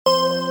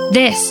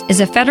This is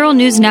a Federal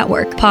News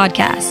Network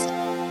podcast.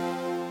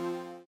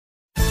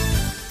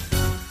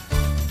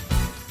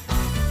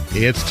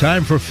 It's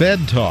time for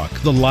Fed Talk,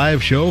 the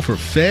live show for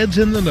feds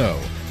in the know.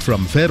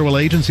 From federal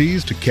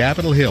agencies to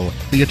Capitol Hill,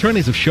 the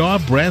attorneys of Shaw,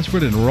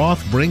 Bransford, and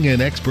Roth bring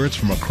in experts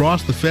from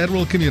across the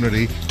federal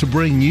community to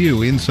bring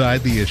you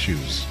inside the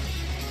issues.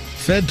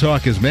 Fed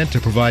Talk is meant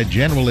to provide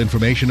general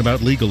information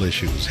about legal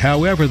issues.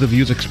 However, the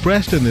views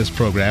expressed in this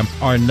program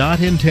are not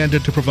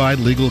intended to provide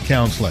legal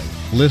counseling.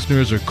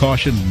 Listeners are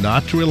cautioned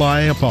not to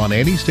rely upon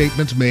any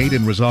statements made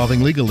in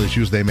resolving legal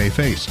issues they may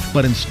face,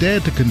 but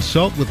instead to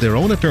consult with their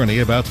own attorney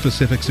about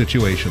specific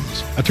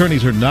situations.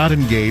 Attorneys are not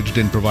engaged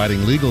in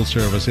providing legal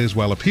services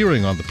while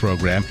appearing on the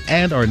program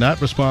and are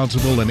not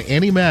responsible in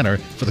any manner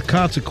for the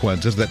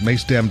consequences that may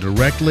stem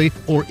directly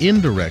or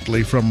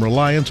indirectly from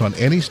reliance on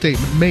any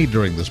statement made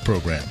during this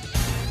program.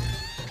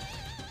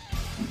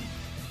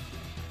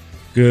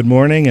 Good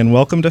morning and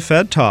welcome to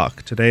Fed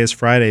Talk. Today is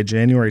Friday,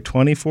 January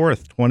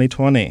 24th,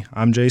 2020.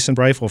 I'm Jason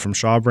Breifel from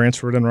Shaw,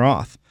 Bransford, and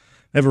Roth.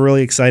 I have a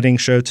really exciting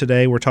show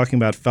today. We're talking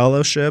about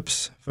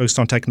fellowships focused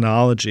on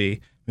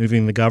technology,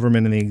 moving the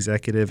government and the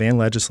executive and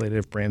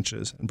legislative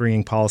branches and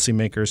bringing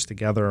policymakers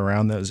together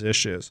around those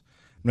issues.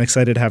 I'm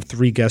excited to have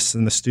three guests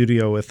in the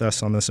studio with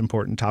us on this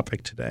important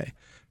topic today.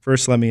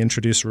 First, let me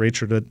introduce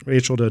Rachel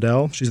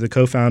Dodell. She's the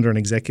co-founder and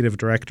executive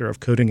director of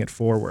Coding It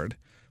Forward.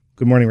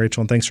 Good morning,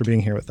 Rachel, and thanks for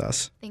being here with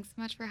us. Thanks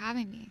so much for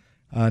having me.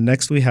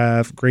 Next, we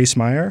have Grace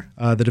Meyer,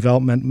 the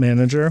development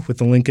manager with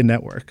the Lincoln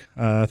Network.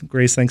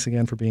 Grace, thanks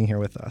again for being here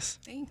with us.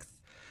 Thanks.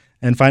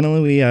 And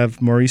finally, we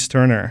have Maurice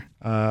Turner,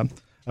 a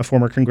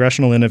former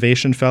Congressional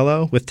Innovation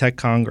Fellow with Tech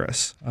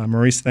Congress.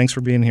 Maurice, thanks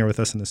for being here with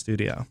us in the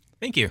studio.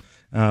 Thank you.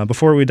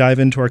 Before we dive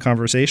into our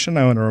conversation,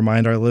 I want to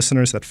remind our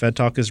listeners that Fed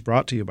Talk is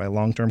brought to you by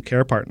Long-Term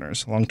Care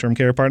Partners. Long-Term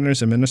Care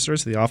Partners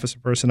administers the Office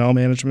of Personnel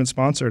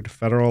Management-sponsored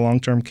federal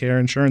long-term care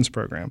insurance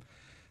program.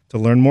 To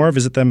learn more,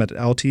 visit them at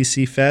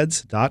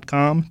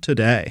ltcfeds.com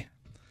today.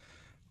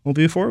 Well,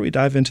 before we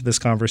dive into this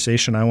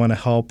conversation, I want to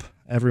help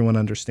everyone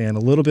understand a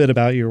little bit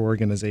about your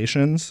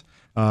organizations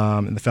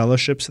and the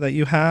fellowships that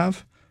you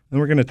have. Then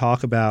we're going to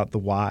talk about the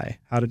why.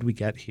 How did we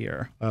get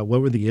here?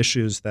 What were the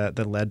issues that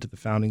led to the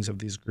foundings of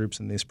these groups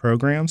and these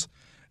programs?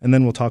 And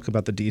then we'll talk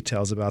about the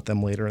details about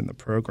them later in the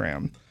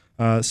program.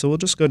 So we'll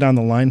just go down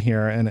the line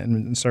here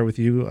and start with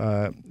you,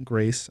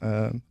 Grace.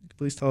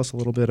 Please tell us a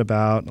little bit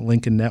about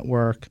Lincoln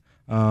Network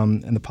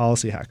and the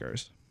Policy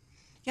Hackers.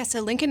 Yeah,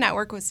 so Lincoln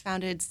Network was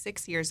founded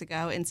 6 years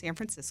ago in San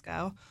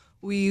Francisco.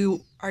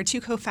 Our two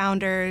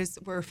co-founders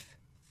were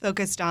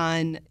focused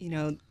on,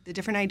 the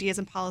different ideas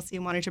and policy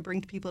and wanted to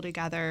bring people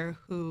together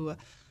who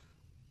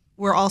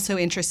were also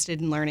interested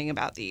in learning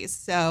about these.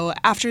 So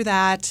after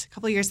that, a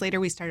couple of years later,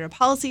 we started a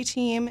policy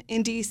team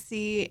in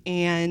DC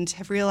and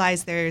have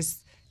realized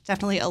there's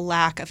definitely a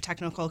lack of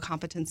technical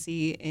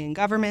competency in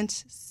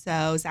government.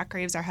 So Zach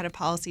Graves, our head of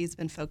policy, has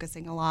been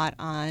focusing a lot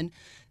on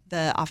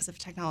the Office of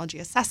Technology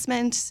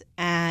Assessment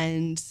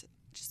and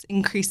just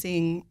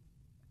increasing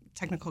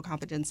technical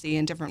competency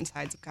in different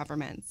sides of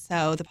government.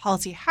 So the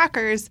Policy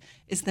Hackers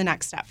is the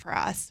next step for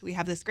us. We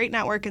have this great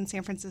network in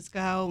San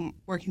Francisco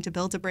working to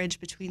build a bridge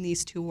between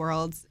these two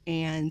worlds,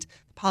 and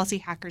the Policy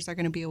Hackers are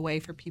going to be a way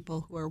for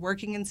people who are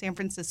working in San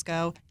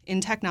Francisco in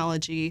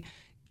technology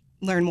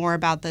learn more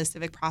about the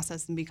civic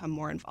process and become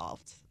more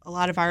involved. A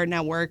lot of our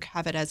network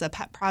have it as a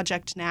pet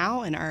project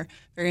now and are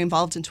very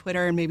involved in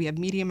Twitter and maybe have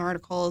Medium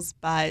articles,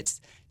 but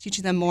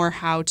teaching them more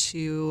how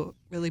to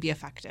really be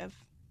effective.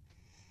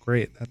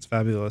 Great. That's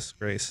fabulous,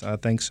 Grace.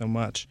 Thanks so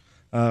much.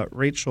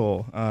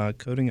 Rachel,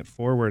 Coding It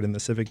Forward in the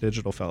Civic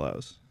Digital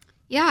Fellows.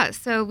 Yeah,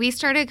 so we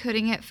started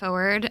Coding It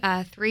Forward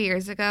 3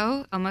 years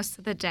ago, almost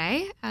to the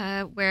day,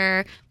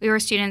 where we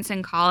were students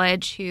in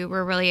college who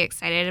were really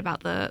excited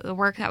about the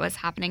work that was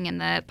happening in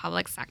the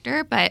public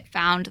sector, but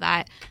found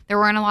that there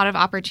weren't a lot of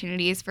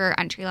opportunities for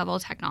entry-level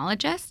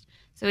technologists.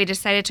 So we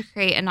decided to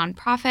create a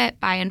nonprofit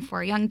by and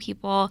for young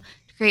people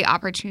to create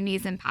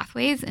opportunities and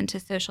pathways into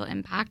social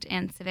impact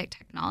and civic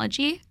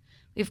technology.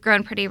 We've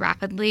grown pretty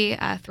rapidly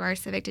through our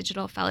Civic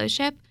Digital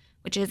Fellowship,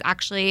 which is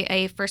actually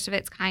a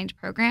first-of-its-kind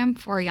program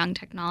for young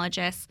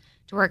technologists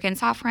to work in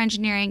software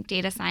engineering,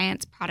 data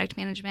science, product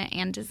management,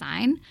 and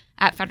design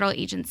at federal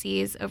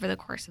agencies over the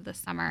course of the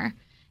summer.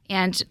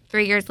 And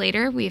 3 years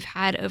later, we've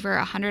had over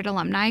 100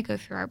 alumni go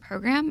through our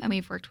program, and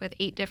we've worked with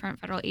 8 different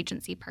federal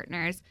agency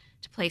partners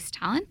to place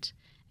talent.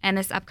 And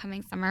this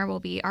upcoming summer will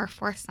be our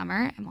 4th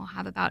summer, and we'll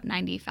have about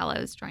 90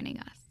 fellows joining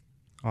us.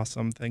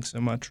 Awesome. Thanks so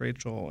much,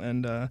 Rachel.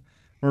 And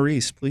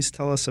Maurice, please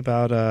tell us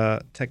about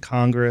Tech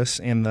Congress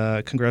and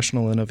the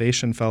Congressional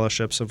Innovation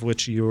Fellowships of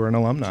which you were an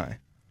alumni.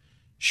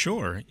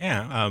 Sure.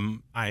 Yeah.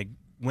 I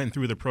went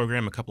through the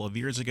program a couple of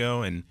years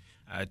ago, and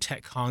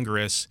Tech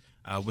Congress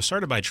was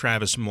started by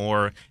Travis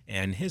Moore,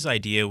 and his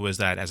idea was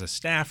that as a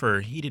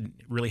staffer, he didn't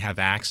really have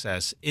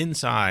access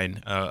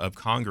inside of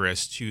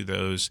Congress to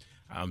those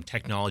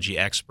technology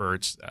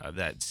experts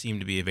that seemed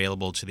to be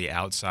available to the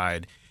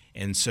outside.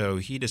 And so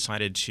he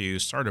decided to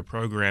start a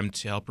program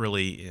to help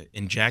really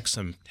inject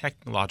some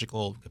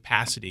technological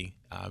capacity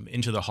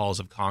into the halls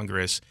of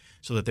Congress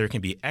so that there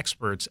can be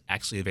experts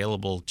actually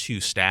available to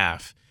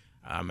staff.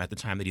 At the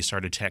time that he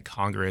started Tech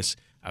Congress,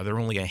 there were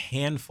only a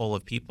handful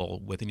of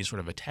people with any sort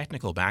of a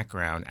technical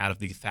background out of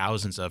the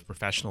thousands of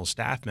professional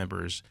staff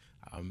members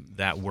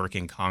that work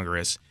in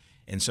Congress.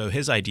 And so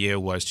his idea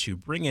was to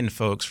bring in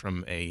folks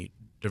from a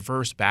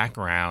diverse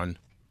background,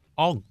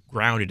 all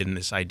grounded in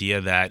this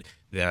idea that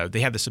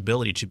they have this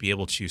ability to be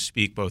able to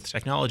speak both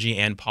technology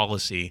and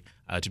policy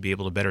to be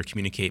able to better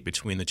communicate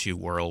between the two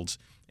worlds.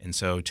 And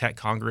so Tech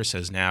Congress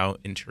has now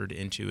entered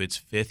into its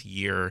 5th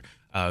year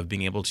of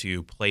being able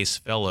to place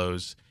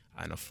fellows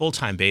on a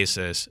full-time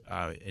basis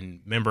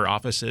in member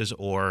offices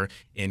or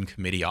in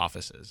committee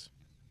offices.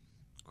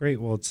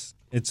 Great. Well,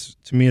 it's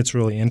to me, it's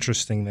really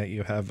interesting that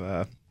you have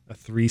a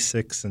 3,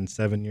 6, and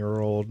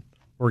 7-year-old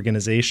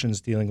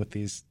organizations dealing with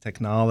these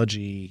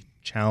technology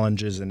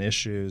challenges and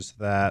issues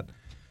that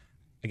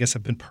I guess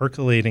have been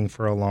percolating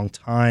for a long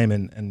time,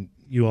 and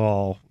you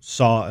all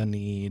saw a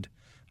need.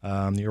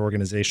 Your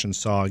organization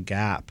saw a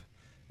gap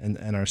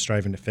and are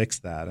striving to fix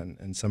that.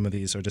 And some of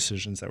these are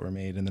decisions that were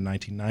made in the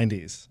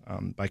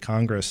 1990s by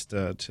Congress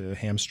to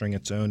hamstring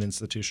its own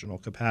institutional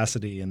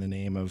capacity in the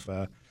name of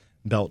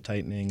belt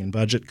tightening and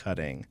budget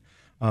cutting.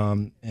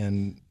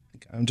 And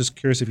I'm just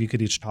curious if you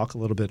could each talk a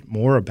little bit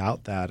more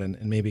about that and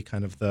maybe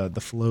kind of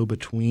the flow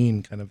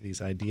between kind of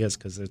these ideas,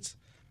 because it's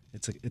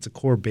a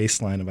core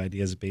baseline of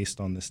ideas based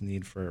on this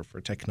need for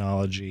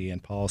technology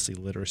and policy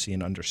literacy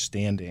and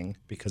understanding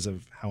because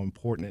of how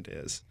important it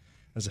is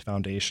as a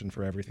foundation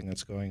for everything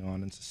that's going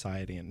on in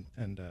society.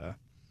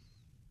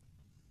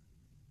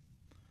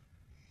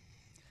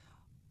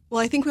 Well,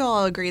 I think we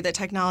all agree that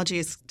technology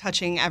is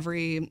touching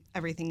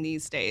everything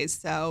these days.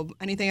 So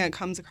anything that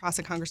comes across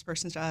a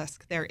congressperson's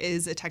desk, there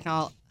is a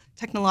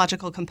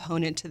technological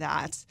component to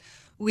that.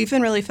 We've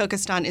been really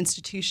focused on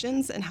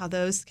institutions and how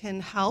those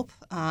can help.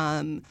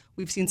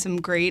 We've seen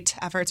some great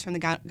efforts from the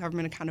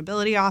Government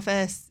Accountability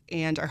Office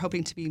and are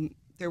hoping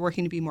they're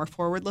working to be more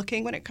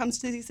forward-looking when it comes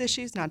to these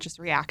issues, not just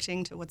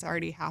reacting to what's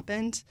already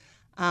happened.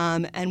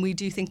 And we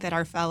do think that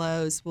our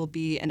fellows will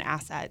be an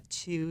asset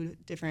to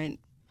different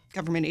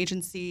government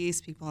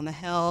agencies, people on the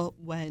Hill,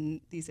 when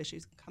these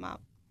issues come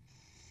up.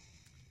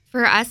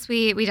 For us,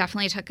 we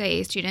definitely took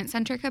a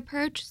student-centric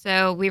approach.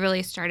 So we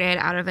really started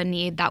out of a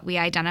need that we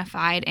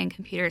identified in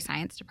computer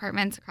science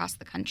departments across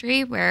the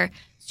country where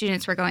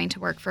students were going to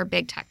work for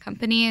big tech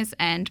companies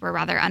and were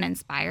rather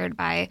uninspired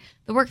by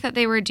the work that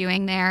they were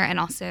doing there and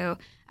also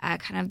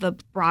kind of the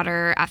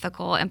broader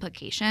ethical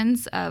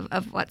implications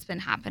of what's been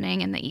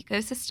happening in the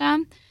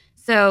ecosystem.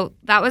 So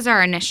that was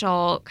our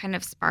initial kind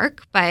of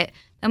spark, but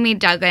then we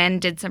dug in,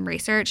 did some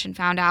research, and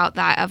found out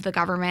that of the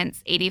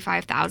government's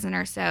 85,000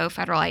 or so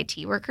federal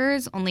IT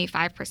workers, only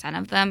 5%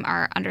 of them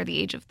are under the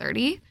age of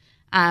 30,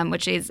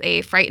 which is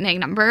a frightening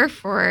number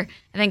for,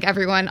 I think,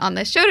 everyone on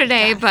this show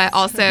today, yes. But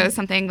also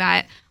something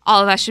that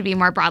all of us should be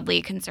more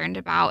broadly concerned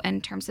about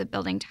in terms of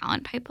building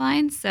talent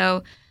pipelines.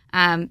 So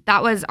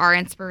that was our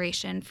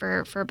inspiration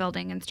for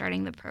building and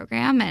starting the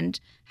program and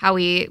how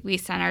we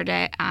centered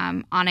it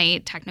on a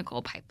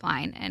technical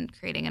pipeline and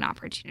creating an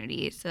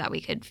opportunity so that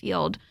we could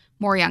field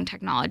more young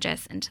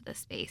technologists into the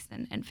space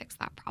and fix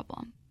that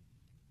problem.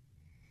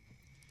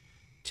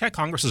 Tech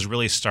Congress has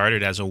really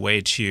started as a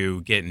way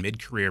to get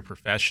mid-career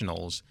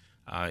professionals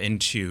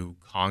into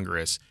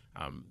Congress.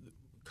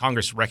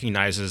 Congress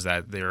recognizes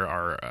that there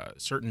are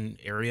certain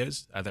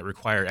areas that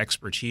require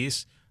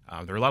expertise.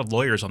 There are a lot of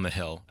lawyers on the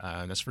Hill,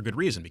 and that's for good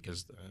reason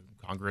because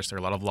Congress, there are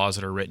a lot of laws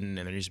that are written,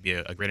 and there needs to be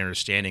a great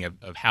understanding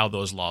of how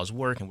those laws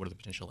work and what are the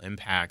potential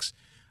impacts.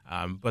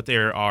 But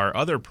there are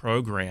other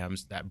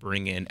programs that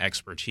bring in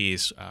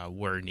expertise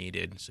where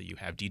needed. So you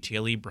have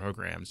detailee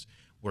programs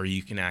where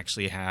you can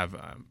actually have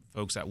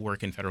folks that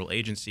work in federal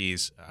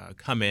agencies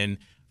come in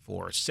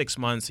for 6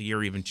 months, a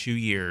year, even 2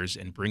 years,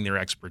 and bring their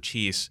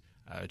expertise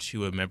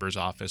to a member's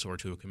office or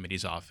to a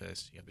committee's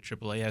office. You have the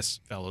AAAS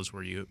fellows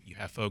where you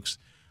have folks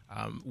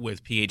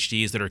with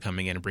PhDs that are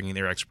coming in and bringing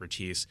their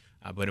expertise.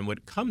 But when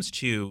it comes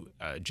to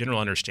general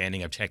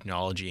understanding of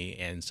technology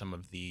and some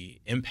of the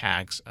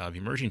impacts of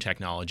emerging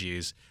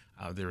technologies,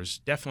 there's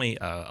definitely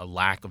a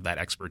lack of that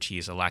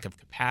expertise, a lack of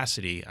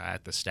capacity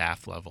at the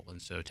staff level.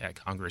 And so Tech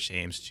Congress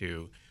aims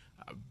to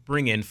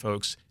bring in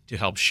folks to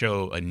help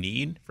show a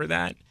need for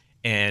that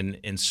and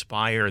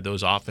inspire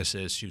those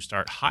offices to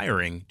start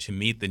hiring to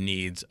meet the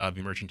needs of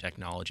emerging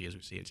technology as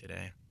we see it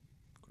today.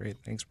 Great.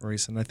 Thanks,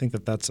 Maurice. And I think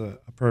that's a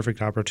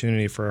perfect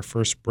opportunity for our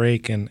first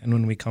break. And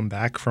when we come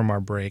back from our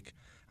break,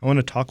 I want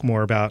to talk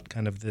more about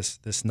kind of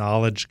this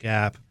knowledge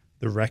gap,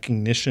 the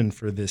recognition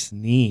for this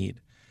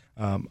need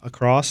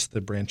across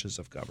the branches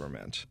of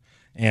government,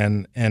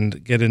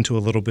 and get into a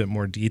little bit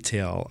more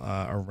detail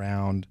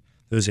around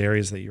those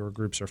areas that your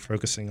groups are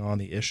focusing on,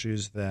 the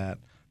issues that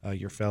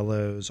your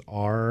fellows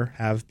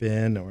have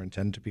been, or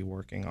intend to be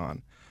working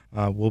on.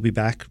 We'll be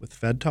back with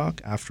Fed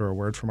Talk after a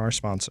word from our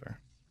sponsor.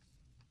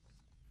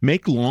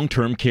 Make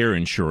long-term care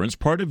insurance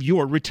part of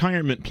your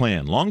retirement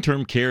plan.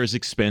 Long-term care is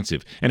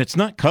expensive, and it's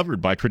not covered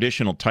by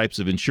traditional types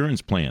of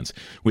insurance plans.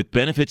 With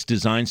benefits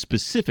designed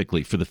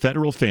specifically for the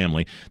federal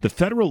family, the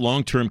Federal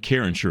Long-Term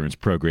Care Insurance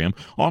Program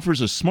offers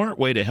a smart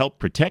way to help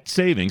protect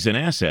savings and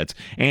assets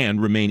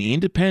and remain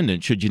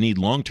independent should you need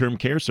long-term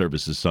care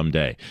services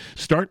someday.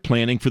 Start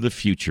planning for the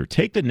future.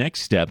 Take the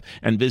next step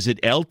and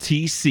visit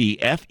ltcfeds.com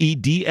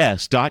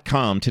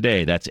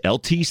today. That's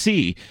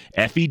ltcfeds.com.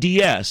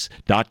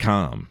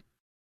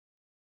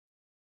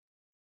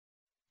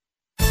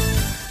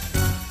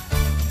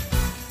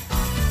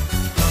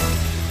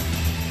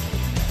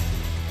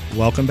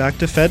 Welcome back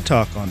to Fed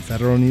Talk on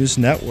Federal News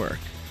Network.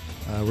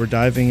 We're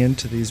diving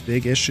into these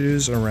big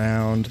issues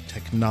around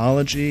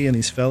technology and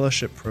these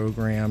fellowship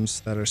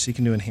programs that are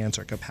seeking to enhance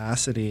our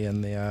capacity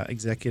in the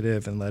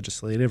executive and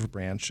legislative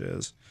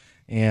branches.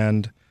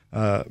 And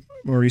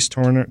Maurice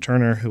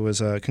Turner, who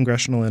was a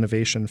Congressional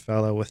Innovation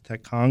Fellow with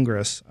Tech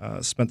Congress,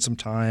 spent some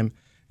time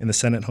in the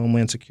Senate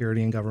Homeland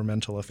Security and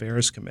Governmental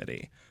Affairs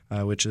Committee,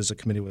 which is a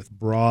committee with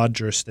broad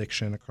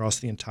jurisdiction across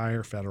the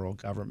entire federal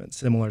government,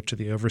 similar to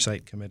the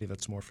Oversight Committee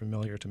that's more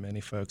familiar to many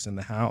folks in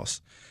the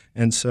House.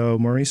 And so,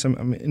 Maurice,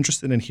 I'm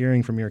interested in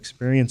hearing from your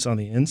experience on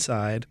the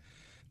inside,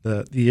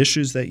 the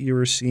issues that you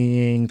were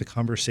seeing, the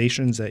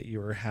conversations that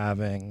you were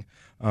having,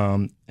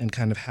 and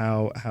kind of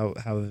how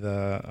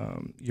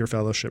the your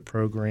fellowship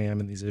program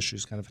and these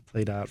issues kind of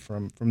played out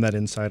from that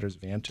insider's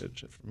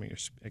vantage, from your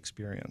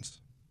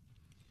experience.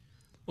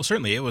 Well,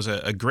 certainly, it was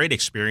a great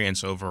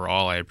experience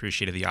overall. I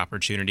appreciated the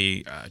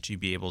opportunity to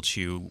be able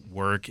to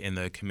work in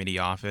the committee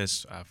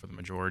office for the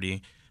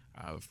majority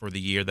for the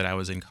year that I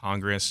was in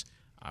Congress.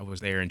 I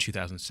was there in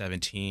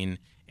 2017,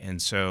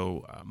 and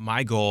so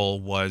my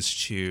goal was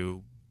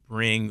to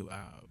bring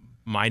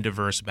my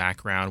diverse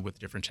background with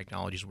different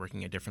technologies,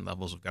 working at different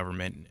levels of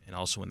government and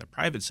also in the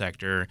private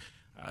sector,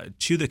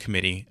 to the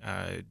committee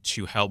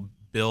to help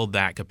build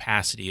that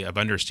capacity of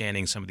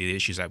understanding some of the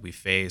issues that we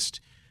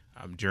faced.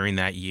 During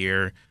that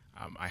year,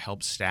 I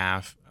helped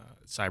staff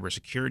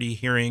cybersecurity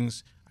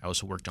hearings. I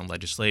also worked on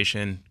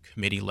legislation,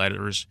 committee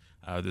letters,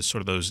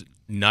 those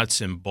nuts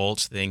and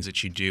bolts things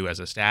that you do as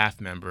a staff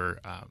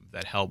member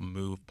that help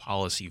move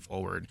policy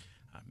forward.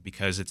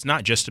 Because it's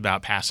not just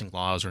about passing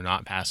laws or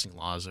not passing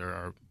laws. There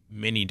are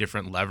many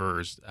different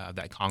levers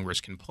that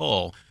Congress can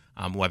pull,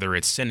 whether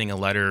it's sending a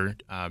letter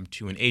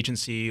to an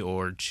agency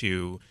or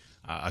to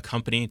a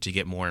company to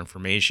get more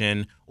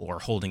information, or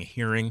holding a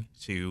hearing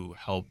to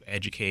help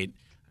educate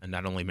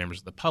not only members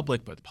of the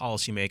public, but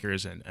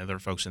policymakers and other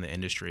folks in the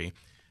industry.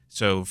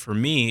 So for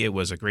me, it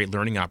was a great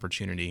learning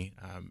opportunity.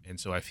 And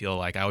so I feel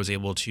like I was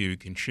able to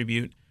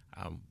contribute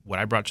what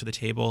I brought to the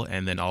table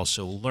and then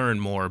also learn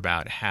more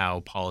about how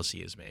policy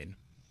is made.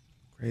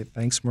 Great.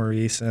 Thanks,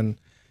 Maurice. And,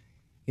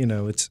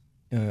 it's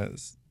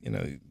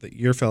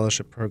your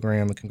fellowship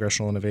program, the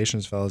Congressional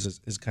Innovations Fellows,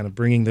 is kind of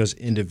bringing those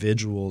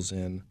individuals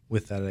in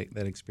with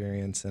that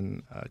experience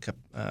and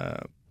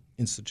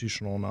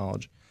institutional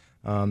knowledge.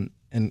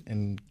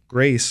 And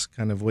Grace,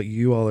 kind of what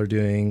you all are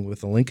doing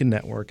with the Lincoln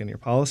Network and your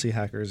policy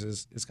hackers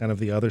is kind of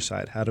the other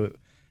side, how to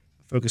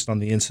focus on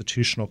the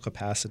institutional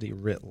capacity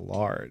writ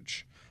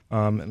large.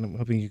 And I'm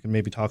hoping you can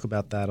maybe talk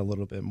about that a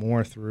little bit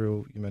more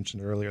through, you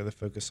mentioned earlier, the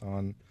focus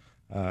on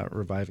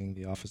reviving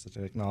the Office of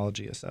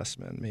Technology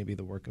Assessment, maybe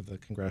the work of the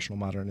Congressional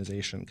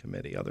Modernization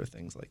Committee, other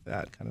things like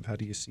that. Kind of how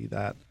do you see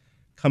that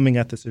coming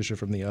at this issue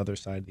from the other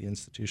side, the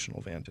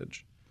institutional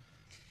vantage?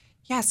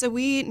 Yeah, so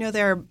we know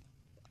there are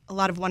a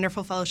lot of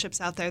wonderful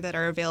fellowships out there that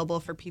are available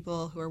for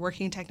people who are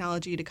working in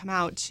technology to come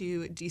out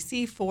to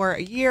DC for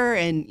a year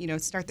and,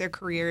 start their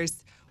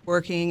careers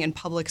working in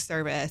public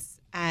service.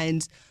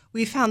 And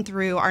we found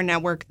through our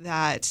network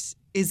that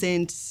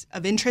isn't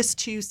of interest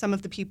to some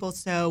of the people,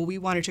 so we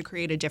wanted to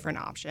create a different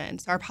option.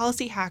 So our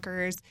Policy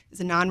Hackers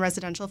is a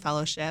non-residential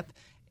fellowship.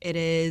 It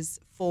is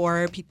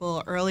for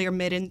people early or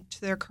mid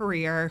into their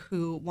career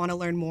who want to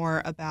learn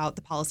more about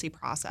the policy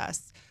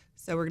process.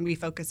 So we're going to be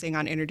focusing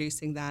on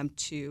introducing them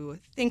to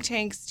think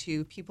tanks,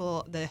 to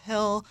people, the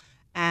Hill,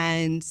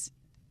 and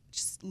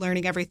just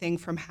learning everything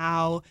from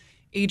how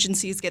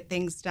agencies get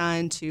things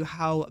done to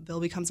how a bill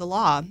becomes a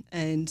law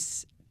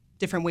and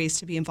different ways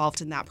to be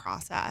involved in that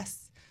process.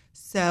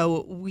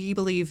 So we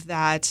believe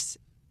that,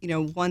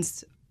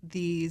 once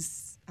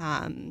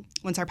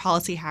our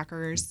policy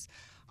hackers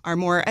are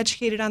more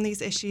educated on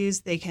these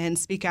issues, they can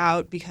speak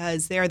out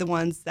because they're the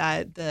ones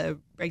that the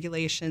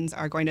regulations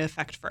are going to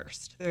affect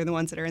first. They're the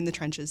ones that are in the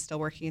trenches still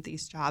working at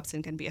these jobs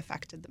and can be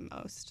affected the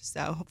most.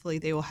 So hopefully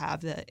they will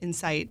have the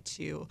insight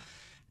to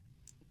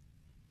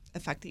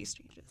affect these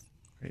changes.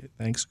 Great.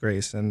 Thanks,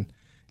 Grace. And,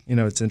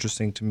 it's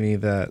interesting to me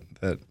that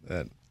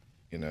the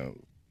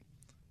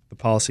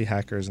policy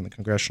hackers and the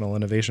Congressional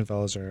Innovation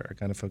Fellows are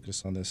kind of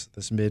focused on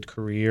this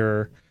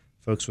mid-career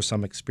folks with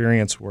some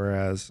experience,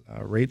 whereas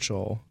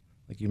Rachel,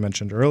 like you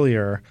mentioned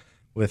earlier,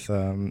 with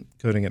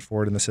Coding It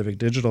Forward and the Civic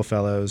Digital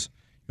Fellows,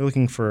 you're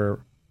looking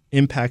for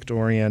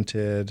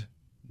impact-oriented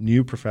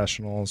new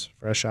professionals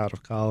fresh out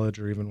of college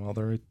or even while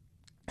they're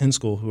in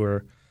school who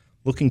are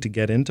looking to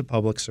get into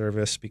public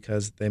service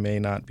because they may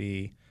not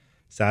be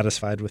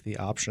satisfied with the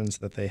options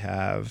that they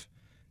have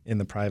in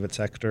the private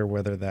sector,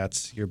 whether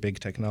that's your big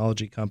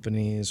technology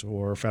companies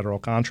or federal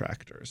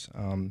contractors.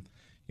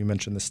 You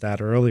mentioned the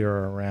stat earlier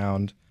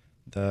around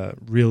the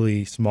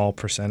really small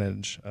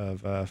percentage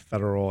of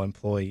federal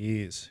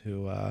employees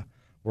who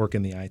work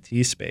in the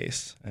IT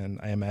space. And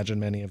I imagine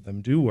many of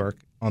them do work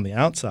on the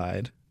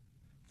outside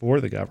for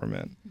the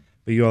government.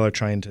 But you all are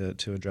trying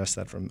to address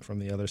that from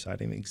the other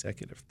side in the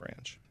executive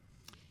branch.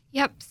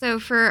 Yep. So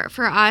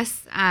for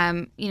us,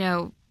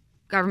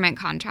 government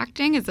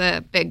contracting is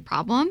a big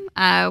problem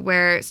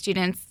where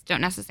students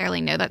don't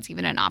necessarily know that's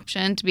even an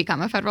option to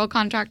become a federal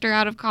contractor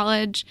out of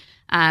college.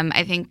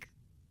 I think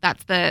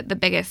that's the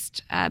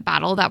biggest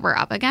battle that we're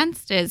up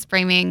against is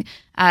framing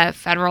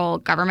federal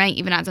government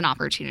even as an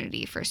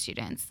opportunity for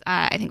students.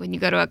 I think when you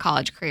go to a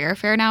college career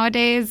fair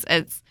nowadays,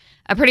 it's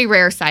a pretty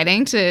rare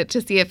sighting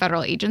to see a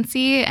federal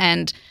agency,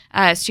 and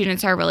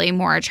students are really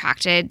more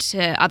attracted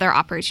to other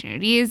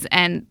opportunities.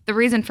 And the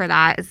reason for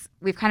that is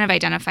we've kind of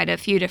identified a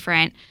few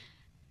different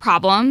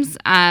problems.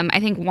 I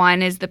think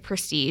one is the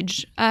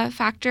prestige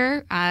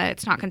factor.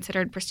 It's not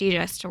considered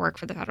prestigious to work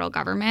for the federal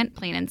government,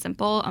 plain and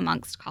simple,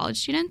 amongst college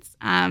students.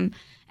 And,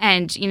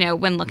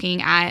 when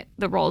looking at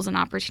the roles and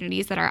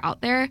opportunities that are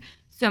out there,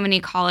 so many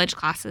college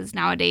classes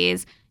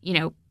nowadays,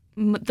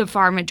 the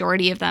far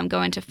majority of them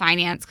go into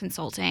finance,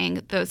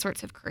 consulting, those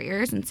sorts of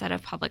careers instead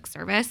of public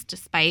service,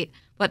 despite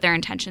what their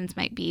intentions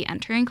might be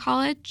entering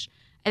college.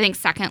 I think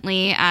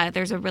secondly,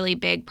 there's a really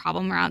big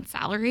problem around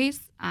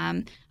salaries.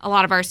 A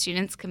lot of our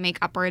students can make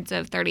upwards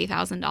of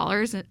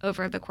 $30,000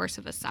 over the course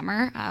of a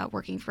summer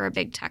working for a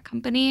big tech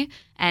company,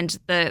 and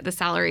the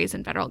salaries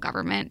in federal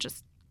government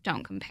just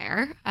don't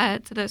compare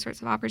to those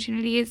sorts of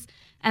opportunities.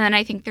 And then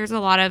I think there's a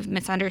lot of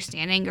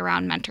misunderstanding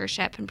around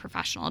mentorship and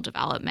professional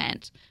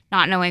development,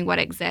 not knowing what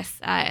exists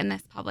in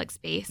this public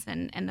space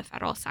and in the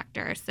federal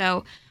sector.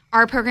 So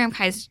our program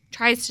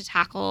tries to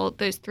tackle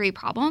those three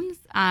problems.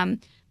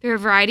 There are a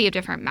variety of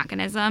different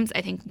mechanisms.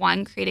 I think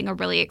one, creating a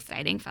really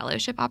exciting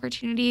fellowship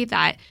opportunity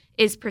that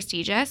is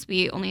prestigious.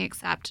 We only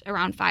accept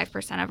around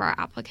 5% of our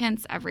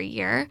applicants every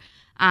year.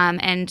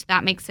 And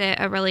that makes it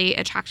a really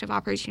attractive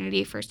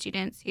opportunity for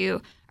students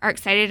who are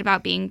excited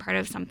about being part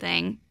of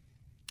something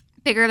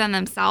bigger than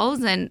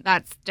themselves, and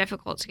that's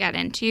difficult to get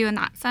into in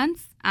that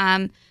sense.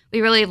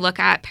 We really look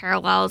at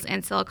parallels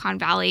in Silicon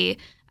Valley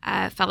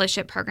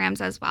fellowship programs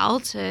as well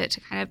to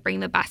kind of bring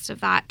the best of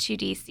that to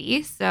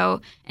DC.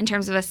 So in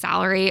terms of a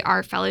salary,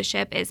 our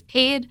fellowship is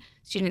paid.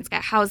 Students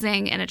get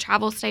housing and a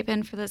travel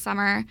stipend for the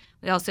summer.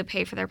 We also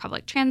pay for their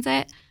public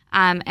transit.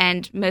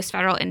 And most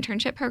federal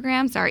internship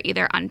programs are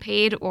either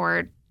unpaid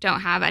or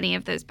don't have any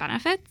of those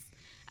benefits.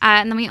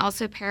 And then we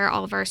also pair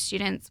all of our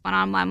students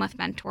one-on-one with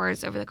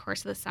mentors over the course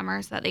of the summer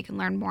so that they can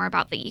learn more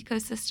about the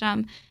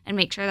ecosystem and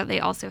make sure that they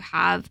also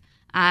have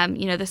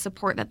the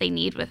support that they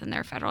need within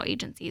their federal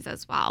agencies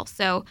as well.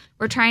 So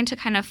we're trying to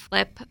kind of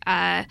flip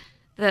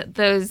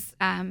those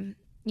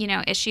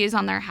issues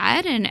on their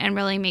head and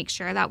really make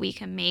sure that we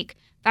can make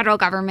federal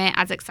government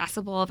as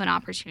accessible of an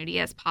opportunity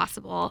as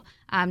possible,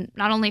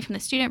 not only from the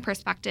student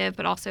perspective,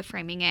 but also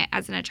framing it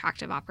as an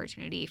attractive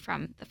opportunity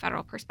from the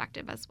federal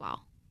perspective as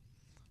well.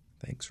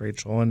 Thanks,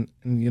 Rachel. And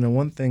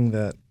one thing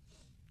that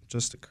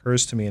just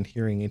occurs to me in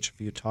hearing each of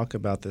you talk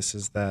about this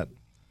is that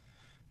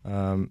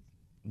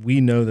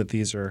we know that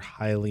these are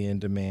highly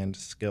in-demand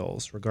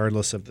skills,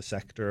 regardless of the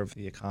sector of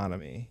the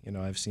economy.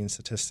 I've seen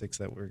statistics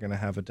that we're going to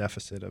have a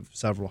deficit of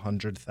several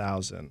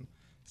 100,000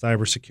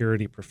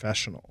 cybersecurity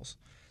professionals.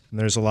 And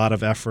there's a lot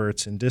of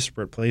efforts in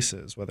disparate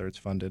places, whether it's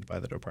funded by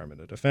the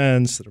Department of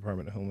Defense, the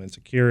Department of Homeland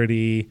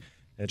Security,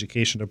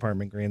 Education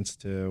Department grants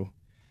to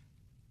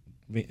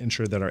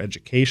ensure that our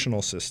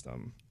educational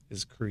system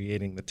is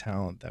creating the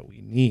talent that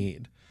we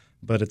need.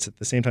 But it's at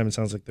the same time, it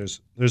sounds like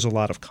there's a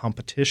lot of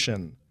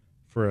competition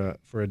for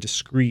a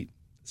discrete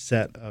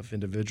set of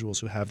individuals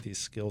who have these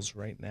skills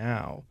right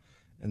now.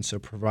 And so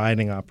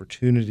providing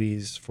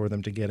opportunities for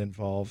them to get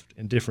involved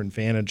in different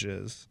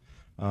vantages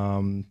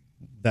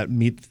that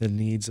meet the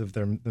needs of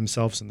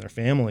themselves and their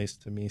families,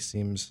 to me,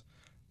 seems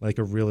like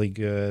a really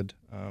good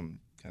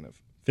kind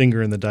of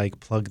finger in the dike,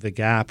 plug the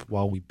gap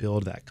while we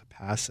build that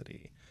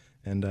capacity.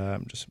 And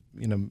I'm just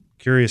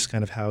curious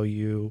kind of how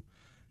you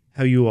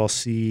all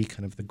see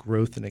kind of the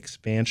growth and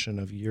expansion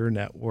of your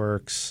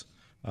networks.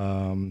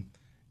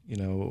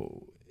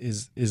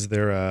 Is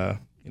there a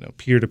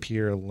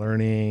peer-to-peer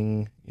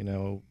learning,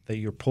 that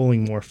you're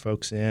pulling more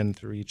folks in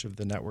through each of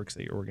the networks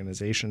that your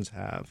organizations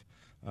have,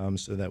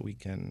 so that we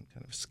can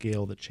kind of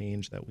scale the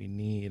change that we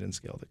need and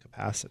scale the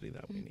capacity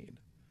that we need?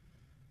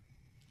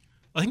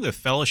 I think the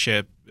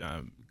fellowship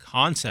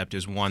concept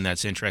is one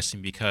that's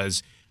interesting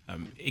because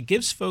it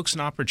gives folks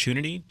an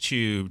opportunity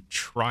to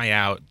try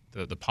out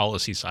the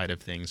policy side of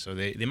things. So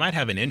they might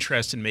have an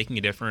interest in making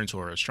a difference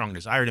or a strong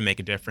desire to make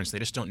a difference. They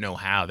just don't know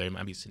how. They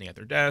might be sitting at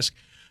their desk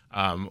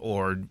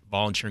or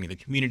volunteering in the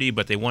community,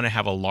 but they want to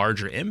have a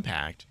larger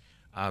impact.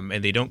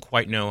 and they don't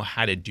quite know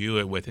how to do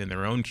it within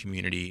their own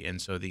community.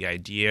 And so the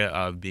idea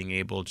of being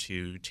able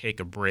to take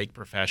a break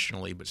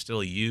professionally but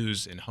still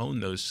use and hone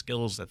those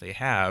skills that they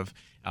have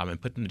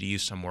and put them to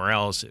use somewhere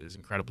else is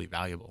incredibly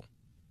valuable.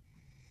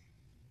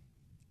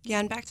 Yeah,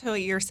 and back to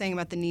what you were saying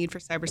about the need for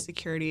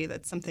cybersecurity,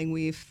 that's something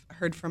we've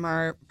heard from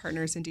our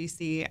partners in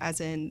DC, as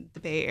in the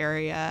Bay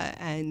Area.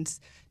 And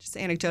just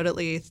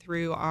anecdotally,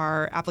 through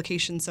our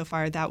application so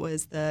far, that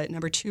was the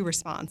number 2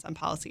 response on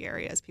policy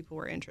areas people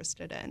were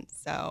interested in.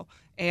 So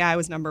AI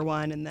was number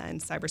 1, and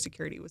then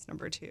cybersecurity was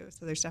number 2.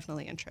 So there's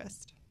definitely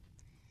interest.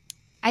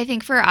 I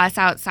think for us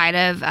outside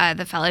of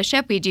the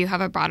fellowship, we do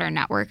have a broader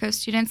network of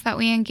students that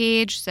we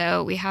engage.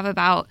 So we have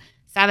about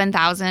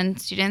 7,000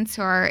 students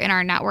who are in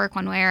our network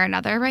one way or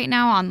another right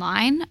now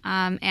online.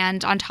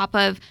 And on top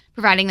of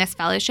providing this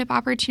fellowship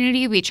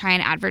opportunity, we try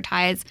and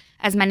advertise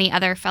as many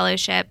other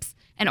fellowships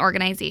and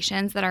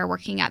organizations that are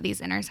working at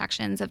these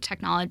intersections of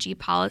technology,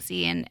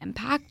 policy, and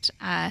impact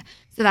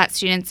so that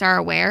students are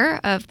aware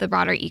of the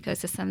broader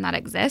ecosystem that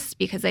exists,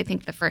 because I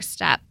think the first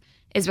step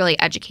is really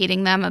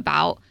educating them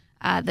about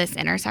this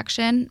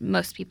intersection.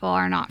 Most people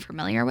are not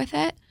familiar with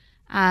it.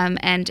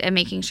 And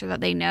making sure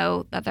that they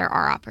know that there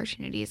are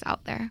opportunities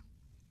out there.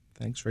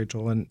 Thanks,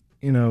 Rachel. And,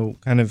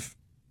 kind of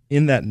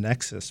in that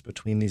nexus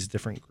between these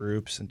different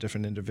groups and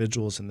different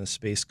individuals in this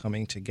space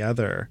coming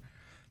together,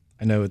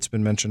 I know it's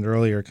been mentioned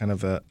earlier, kind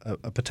of a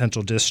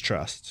potential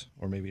distrust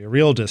or maybe a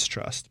real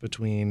distrust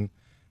between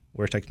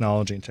where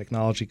technology and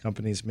technology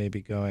companies may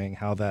be going,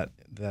 how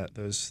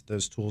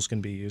those tools can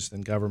be used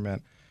in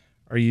government.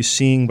 Are you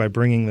seeing, by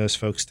bringing those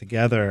folks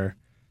together,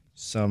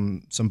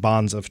 some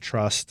bonds of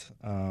trust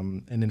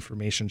and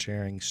information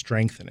sharing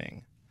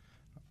strengthening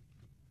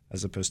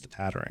as opposed to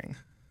tattering?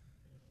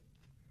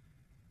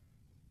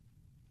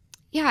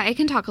 Yeah, I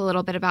can talk a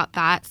little bit about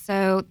that.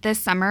 So this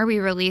summer, we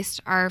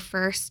released our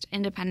first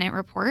independent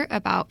report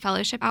about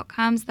fellowship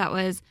outcomes that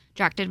was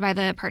directed by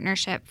the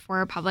Partnership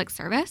for Public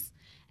Service.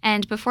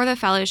 And before the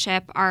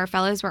fellowship, our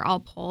fellows were all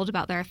polled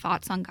about their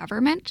thoughts on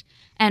government,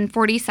 and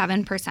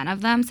 47%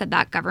 of them said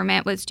that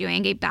government was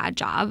doing a bad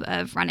job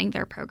of running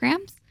their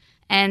programs.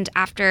 And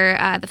after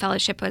the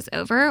fellowship was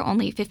over,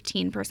 only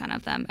 15%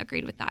 of them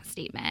agreed with that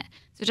statement.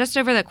 So just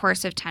over the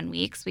course of 10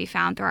 weeks, we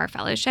found through our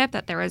fellowship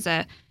that there was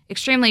a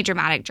extremely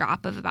dramatic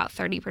drop of about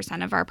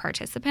 30% of our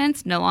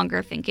participants no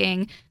longer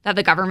thinking that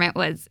the government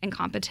was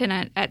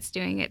incompetent at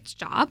doing its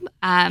job.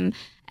 And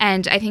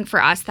I think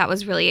for us, that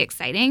was really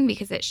exciting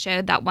because it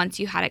showed that once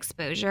you had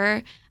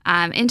exposure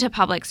into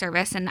public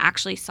service and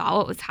actually saw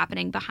what was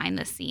happening behind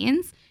the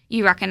scenes,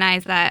 you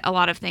recognize that a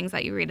lot of things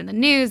that you read in the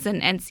news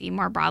and see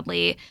more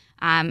broadly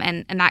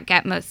and that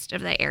get most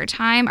of the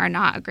airtime are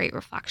not a great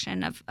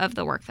reflection of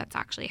the work that's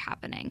actually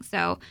happening.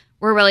 So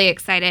we're really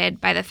excited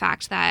by the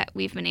fact that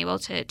we've been able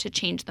to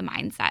change the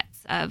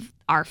mindsets of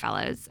our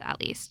fellows,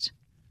 at least.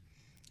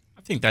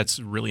 I think that's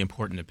really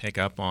important to pick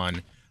up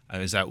on,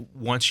 is that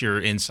once you're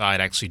inside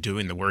actually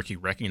doing the work, you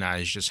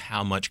recognize just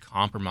how much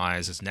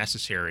compromise is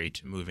necessary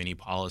to move any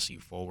policy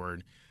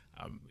forward.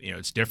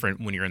 It's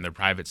different when you're in the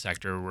private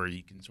sector where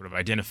you can sort of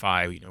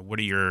identify, what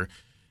are your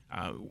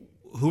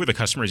who are the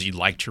customers you'd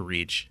like to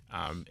reach,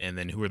 and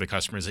then who are the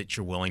customers that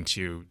you're willing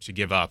to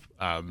give up.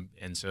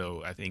 And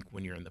so I think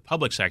when you're in the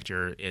public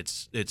sector,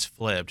 it's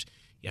flipped.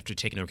 You have to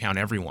take into account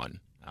everyone.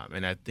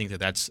 And I think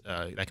that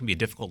can be a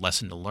difficult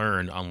lesson to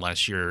learn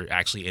unless you're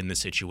actually in the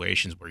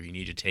situations where you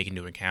need to take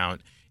into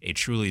account a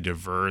truly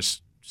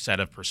diverse set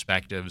of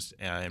perspectives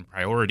and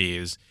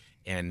priorities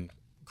and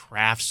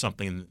craft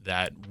something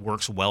that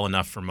works well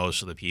enough for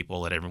most of the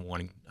people that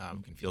everyone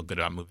can feel good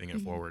about moving it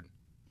forward.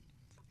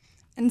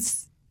 And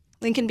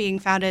Lincoln being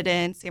founded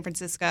in San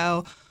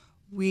Francisco,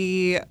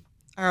 we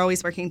are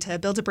always working to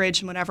build a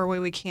bridge in whatever way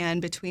we can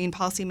between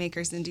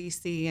policymakers in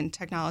DC and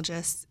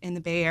technologists in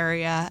the Bay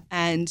Area.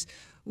 And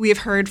we have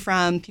heard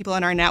from people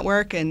in our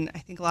network, and I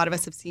think a lot of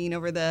us have seen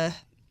over the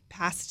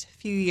past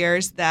few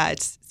years, that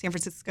San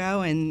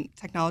Francisco and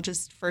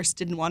technologists first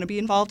didn't want to be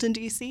involved in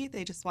DC.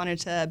 They just wanted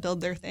to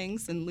build their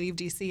things and leave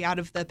DC out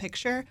of the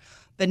picture.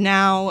 But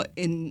now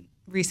in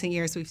recent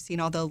years, we've seen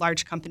all the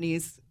large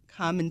companies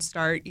come and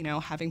start,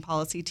 having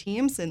policy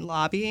teams and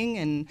lobbying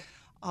and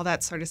all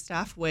that sort of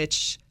stuff,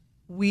 which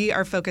we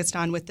are focused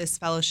on with this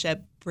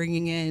fellowship,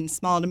 bringing in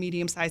small to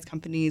medium-sized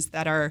companies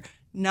that are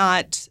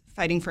not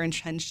fighting for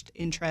entrenched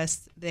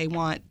interests. They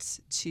want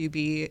to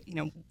be,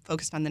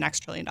 focused on the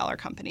next trillion-dollar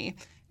company.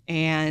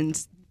 And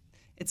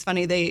it's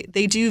funny, they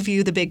do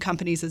view the big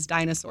companies as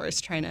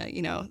dinosaurs trying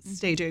to,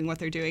 stay doing what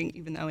they're doing,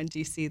 even though in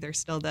DC they're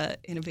still the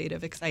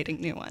innovative, exciting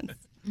new ones.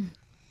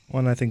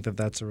 One, I think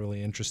that's a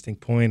really interesting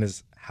point,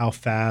 is how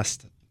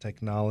fast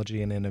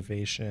technology and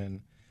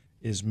innovation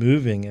is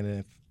moving.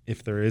 And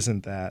if there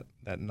isn't that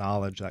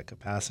knowledge, that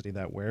capacity,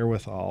 that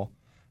wherewithal,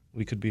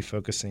 we could be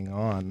focusing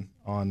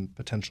on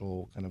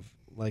potential kind of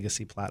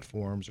legacy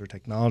platforms or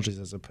technologies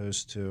as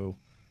opposed to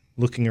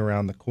looking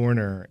around the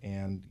corner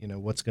and,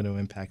 what's going to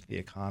impact the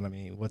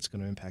economy, what's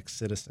going to impact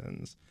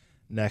citizens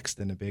next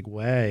in a big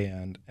way,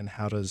 and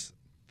how does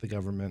the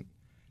government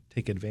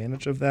take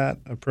advantage of that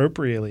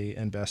appropriately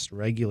and best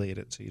regulate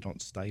it so you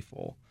don't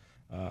stifle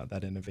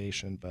that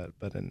innovation, but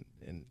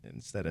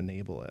instead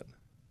enable it.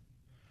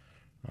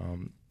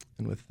 And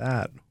with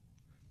that,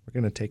 we're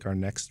going to take our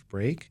next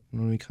break. And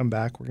when we come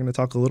back, we're going to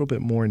talk a little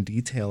bit more in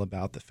detail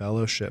about the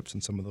fellowships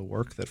and some of the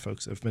work that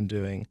folks have been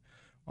doing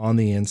on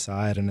the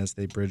inside and as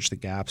they bridge the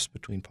gaps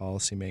between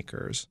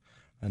policymakers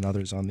and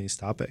others on these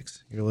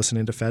topics. You're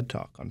listening to Fed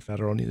Talk on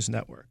Federal News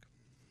Network.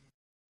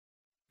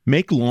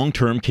 Make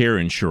long-term care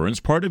insurance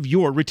part of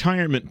your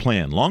retirement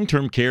plan.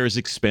 Long-term care is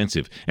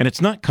expensive, and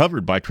it's not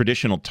covered by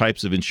traditional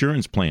types of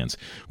insurance plans.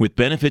 With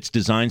benefits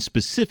designed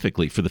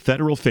specifically for the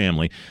federal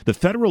family, the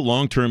Federal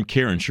Long-Term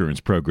Care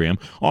Insurance Program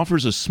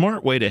offers a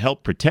smart way to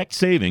help protect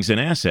savings and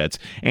assets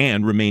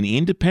and remain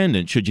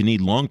independent should you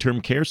need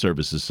long-term care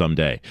services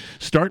someday.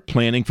 Start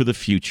planning for the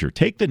future.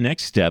 Take the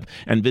next step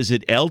and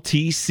visit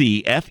ltcfeds.com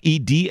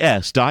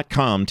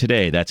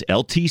today. That's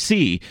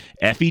ltcfeds.com.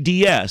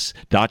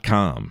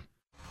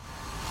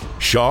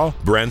 Shaw,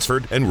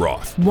 Bransford, and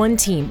Roth. One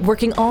team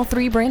working all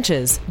three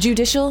branches: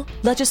 judicial,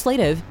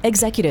 legislative,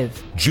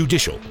 executive.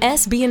 Judicial.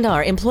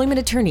 SB&R Employment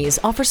Attorneys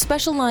offer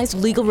specialized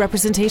legal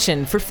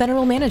representation for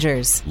federal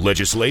managers.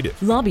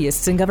 Legislative.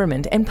 Lobbyists in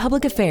government and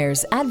public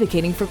affairs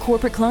advocating for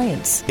corporate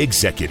clients.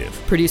 Executive.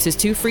 Produces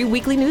 2 free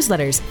weekly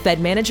newsletters, Fed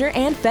Manager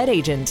and Fed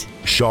Agent.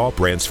 Shaw,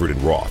 Bransford,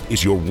 and Roth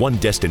is your one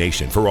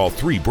destination for all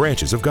 3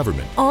 branches of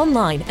government.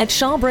 Online at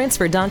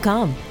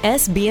shawbransford.com.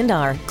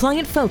 SB&R,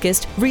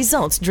 client-focused,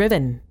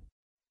 results-driven.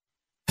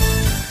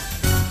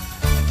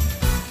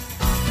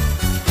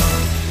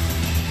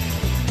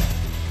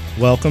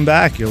 Welcome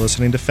back. You're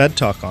listening to Fed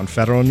Talk on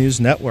Federal News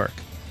Network.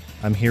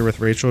 I'm here with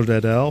Rachel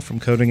Dedel from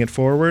Coding It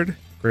Forward,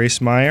 Grace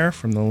Meyer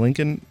from the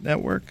Lincoln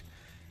Network,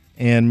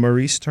 and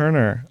Maurice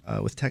Turner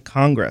with Tech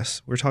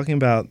Congress. We're talking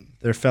about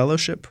their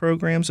fellowship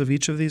programs of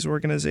each of these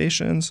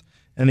organizations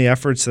and the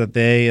efforts that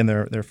they and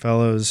their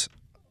fellows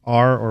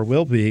are or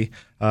will be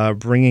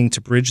bringing to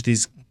bridge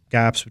these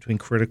gaps between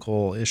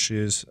critical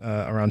issues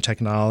around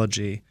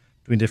technology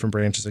between different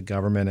branches of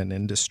government and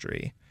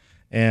industry.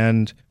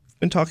 And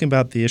been talking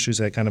about the issues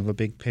at kind of a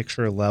big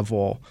picture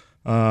level.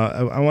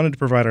 I wanted to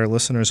provide our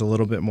listeners a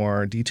little bit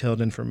more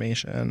detailed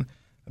information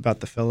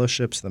about the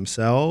fellowships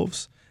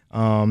themselves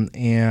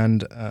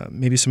and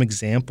maybe some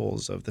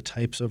examples of the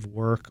types of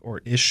work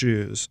or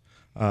issues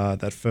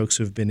that folks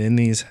who've been in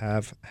these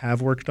have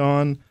worked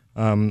on,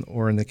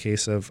 or in the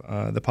case of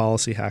the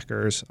policy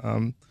hackers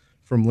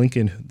from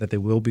Lincoln that they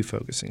will be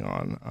focusing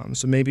on.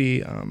 So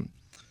maybe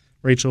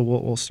Rachel,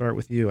 we'll start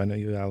with you. I know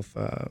you have,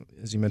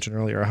 as you mentioned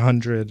earlier,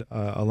 100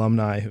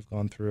 alumni who've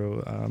gone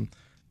through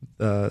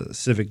the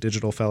Civic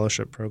Digital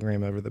Fellowship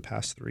Program over the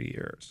past 3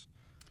 years.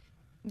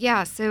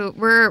 Yeah, so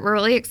we're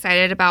really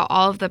excited about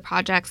all of the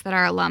projects that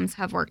our alums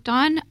have worked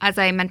on. As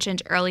I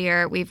mentioned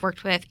earlier, we've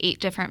worked with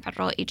 8 different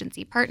federal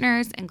agency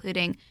partners,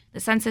 including the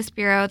Census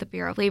Bureau, the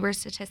Bureau of Labor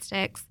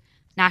Statistics,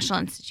 National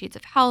Institutes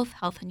of Health,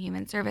 Health and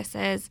Human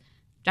Services,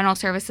 General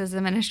Services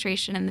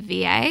Administration, and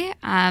the VA.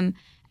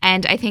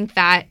 And I think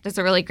that does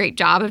a really great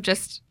job of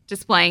just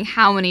displaying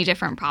how many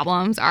different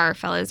problems our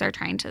fellows are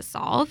trying to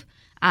solve,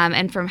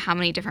 and from how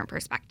many different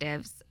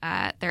perspectives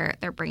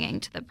they're bringing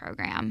to the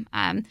program.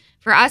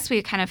 For us,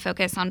 we kind of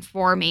focus on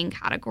 4 main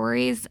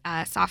categories: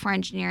 software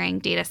engineering,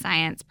 data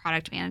science,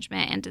 product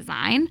management, and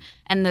design.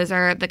 And those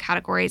are the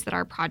categories that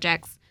our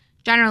projects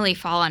generally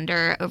fall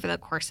under over the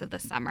course of the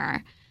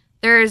summer.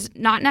 There's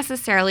not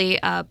necessarily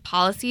a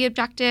policy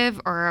objective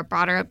or a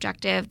broader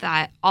objective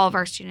that all of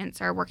our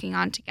students are working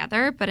on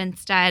together, but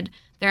instead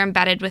they're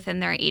embedded within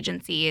their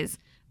agencies,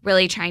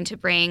 really trying to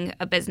bring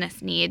a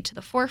business need to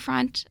the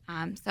forefront.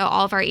 So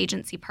all of our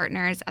agency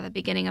partners at the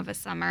beginning of a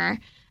summer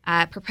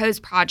propose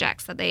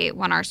projects that they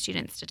want our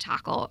students to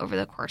tackle over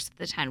the course of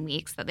the 10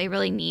 weeks that they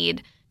really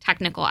need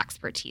technical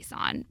expertise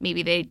on.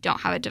 Maybe they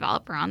don't have a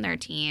developer on their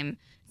team,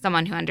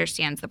 someone who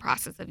understands the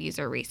process of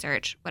user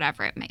research,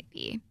 whatever it might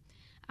be.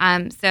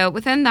 So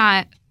within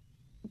that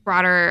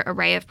broader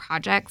array of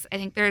projects, I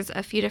think there's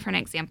a few different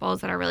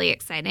examples that are really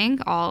exciting.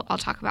 I'll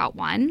talk about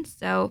one.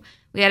 So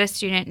we had a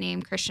student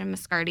named Christian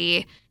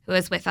Muscardi who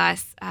was with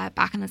us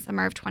back in the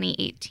summer of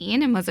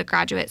 2018 and was a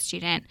graduate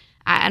student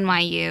at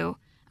NYU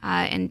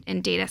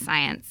in data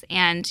science.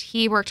 And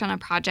he worked on a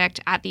project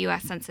at the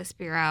U.S. Census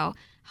Bureau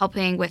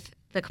helping with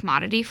the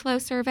commodity flow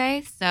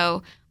survey.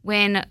 So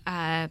when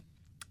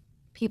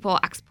people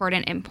export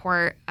and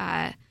import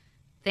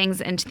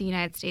things into the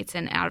United States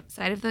and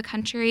outside of the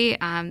country,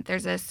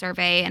 there's a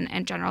survey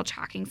and general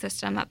tracking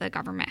system that the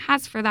government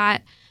has for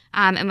that.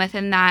 And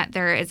within that,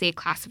 there is a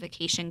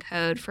classification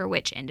code for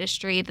which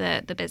industry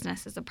the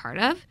business is a part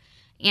of.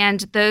 And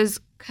those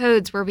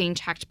codes were being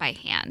checked by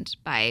hand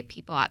by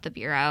people at the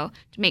Bureau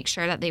to make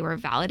sure that they were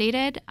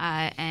validated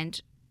and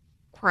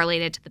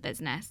correlated to the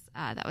business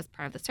that was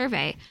part of the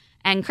survey.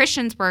 And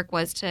Christian's work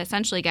was to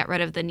essentially get rid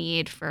of the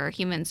need for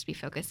humans to be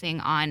focusing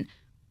on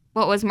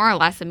what was more or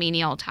less a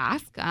menial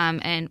task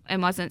and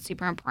wasn't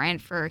super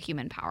important for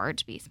human power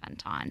to be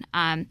spent on.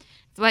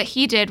 So what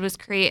he did was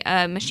create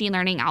a machine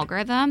learning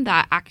algorithm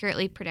that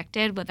accurately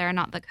predicted whether or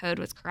not the code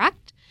was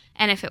correct,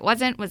 and if it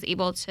wasn't, was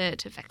able to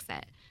fix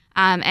it.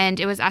 And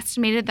it was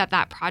estimated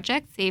that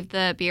project saved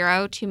the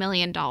Bureau $2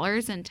 million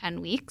in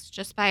 10 weeks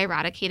just by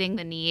eradicating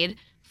the need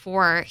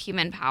for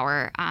human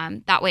power.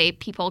 That way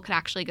people could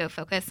actually go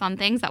focus on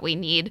things that we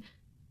need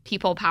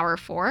people power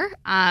for,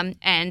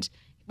 and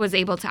was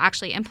able to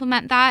actually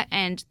implement that.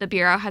 And the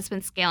Bureau has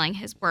been scaling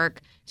his work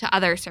to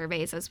other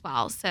surveys as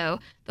well. So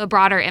the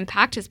broader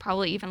impact is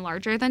probably even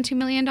larger than $2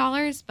 million,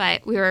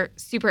 but we were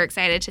super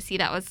excited to see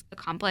that was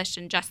accomplished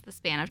in just the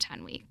span of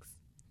 10 weeks.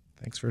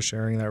 Thanks for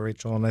sharing that,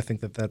 Rachel. And I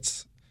think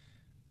it's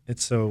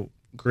so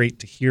great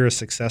to hear a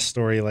success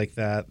story like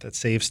that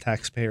saves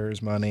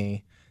taxpayers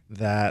money,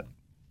 that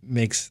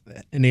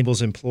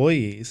enables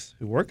employees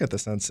who work at the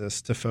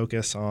census to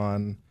focus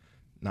on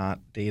not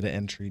data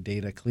entry,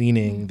 data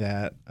cleaning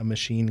that a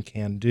machine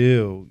can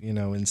do,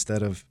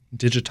 instead of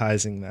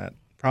digitizing that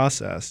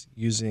process,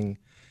 using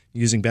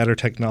better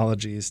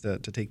technologies to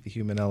take the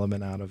human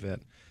element out of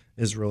it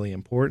is really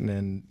important.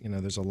 And,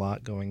 there's a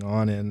lot going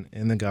on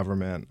in the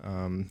government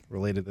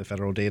related to the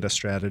federal data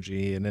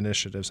strategy and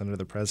initiatives under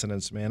the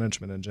president's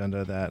management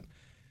agenda that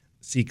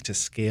seek to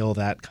scale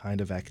that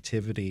kind of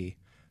activity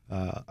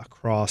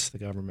across the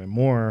government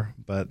more.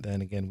 But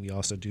then again, we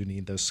also do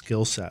need those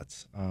skill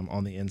sets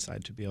on the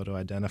inside to be able to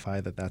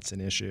identify that that's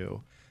an issue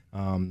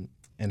and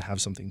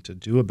have something to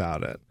do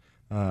about it.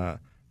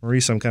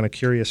 Maurice, I'm kind of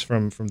curious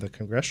from the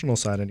congressional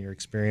side in your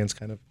experience,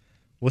 kind of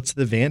what's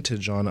the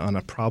advantage on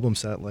a problem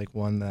set like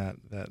one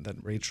that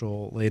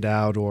Rachel laid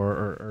out,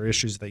 or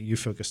issues that you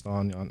focused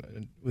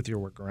on with your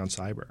work around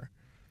cyber?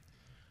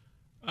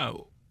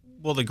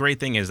 Well, the great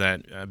thing is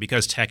that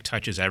because tech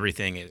touches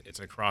everything, it's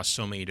across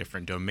so many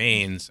different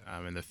domains,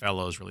 and the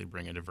fellows really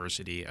bring a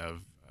diversity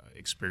of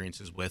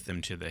experiences with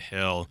them to the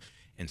Hill.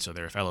 And so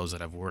there are fellows that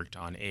have worked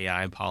on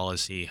AI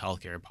policy,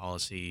 healthcare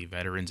policy,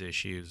 veterans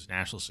issues,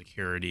 national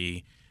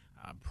security,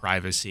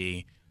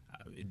 privacy.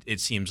 It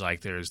seems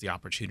like there's the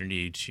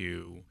opportunity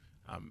to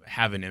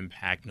have an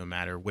impact no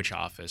matter which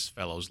office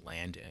fellows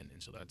land in.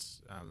 And so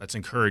that's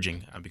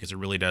encouraging because it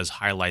really does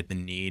highlight the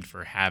need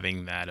for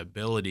having that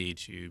ability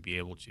to be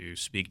able to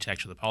speak tech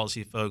to the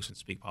policy folks and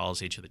speak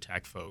policy to the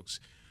tech folks.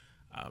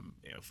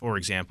 For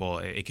example,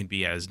 it can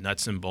be as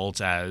nuts and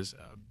bolts as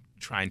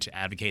trying to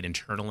advocate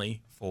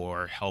internally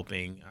for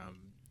helping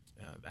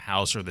the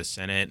House or the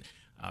Senate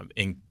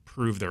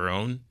improve their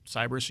own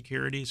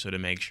cybersecurity, so to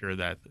make sure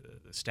that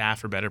the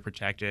staff are better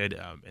protected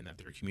and that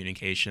their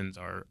communications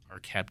are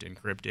kept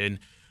encrypted.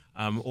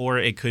 Or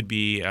it could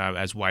be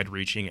as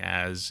wide-reaching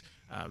as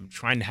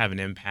trying to have an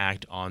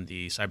impact on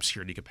the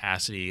cybersecurity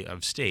capacity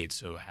of states,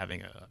 so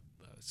having a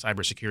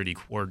cybersecurity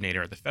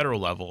coordinator at the federal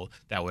level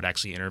that would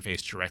actually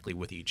interface directly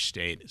with each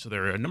state. So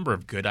there are a number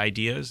of good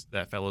ideas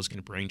that fellows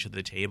can bring to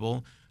the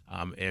table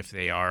if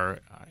they are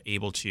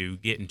able to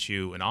get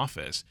into an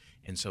office.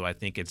 And so I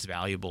think it's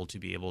valuable to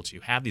be able to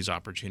have these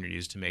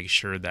opportunities to make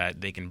sure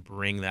that they can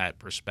bring that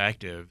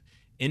perspective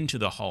into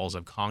the halls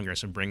of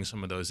Congress and bring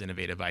some of those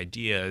innovative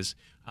ideas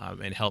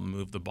and help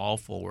move the ball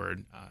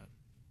forward.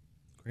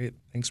 Great.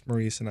 Thanks,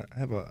 Maurice. And I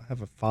have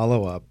a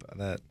follow-up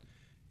that,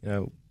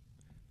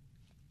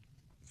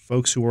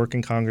 folks who work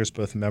in Congress,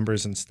 both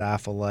members and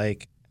staff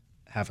alike,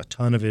 have a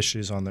ton of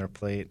issues on their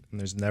plate,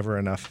 and there's never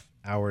enough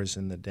hours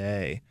in the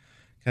day.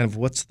 Kind of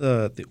what's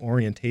the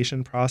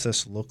orientation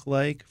process look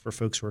like for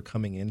folks who are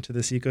coming into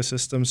this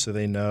ecosystem so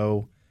they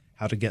know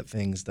how to get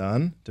things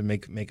done, to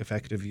make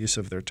effective use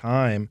of their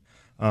time,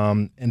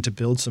 and to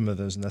build some of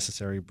those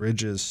necessary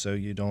bridges so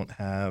you don't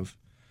have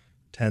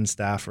 10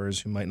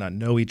 staffers who might not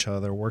know each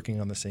other working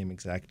on the same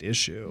exact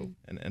issue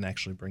and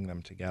actually bring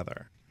them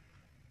together?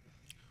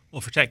 Well,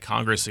 for Tech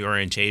Congress, the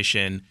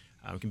orientation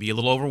can be a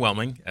little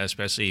overwhelming,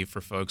 especially for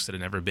folks that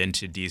have never been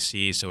to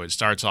D.C. So it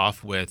starts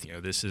off with,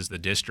 this is the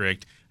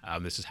district,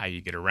 this is how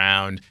you get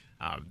around,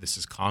 this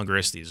is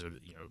Congress. These are,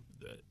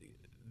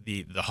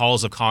 the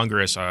halls of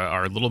Congress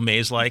are a little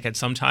maze-like at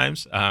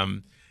sometimes,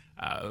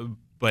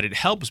 but it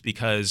helps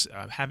because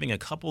having a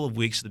couple of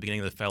weeks at the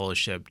beginning of the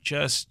fellowship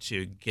just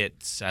to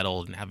get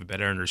settled and have a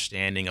better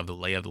understanding of the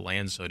lay of the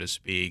land, so to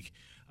speak,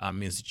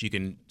 means that you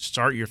can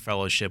start your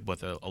fellowship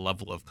with a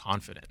level of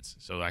confidence.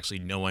 So actually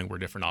knowing where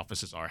different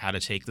offices are, how to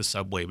take the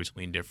subway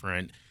between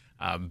different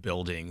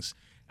buildings.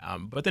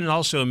 But then it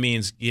also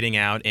means getting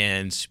out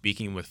and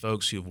speaking with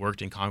folks who've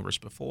worked in Congress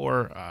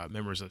before,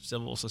 members of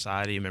civil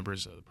society,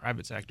 members of the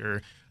private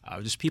sector,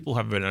 just people who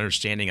have an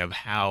understanding of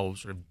how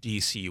sort of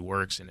DC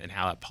works and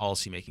how that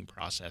policymaking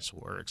process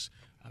works.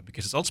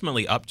 Because it's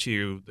ultimately up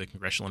to the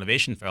Congressional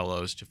Innovation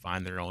Fellows to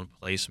find their own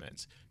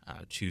placements,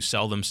 to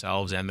sell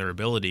themselves and their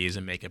abilities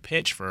and make a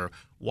pitch for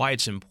why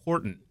it's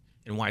important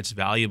and why it's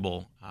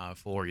valuable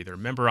for either a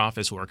member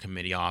office or a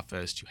committee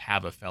office to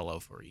have a fellow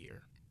for a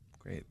year.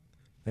 Great.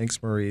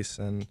 Thanks, Maurice.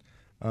 And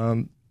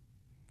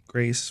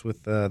Grace,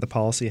 with the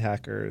policy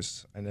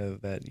hackers, I know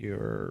that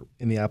you're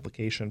in the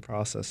application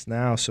process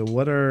now. So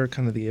what are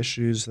kind of the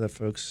issues that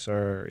folks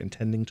are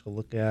intending to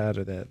look at,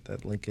 or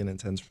that Lincoln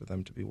intends for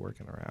them to be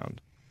working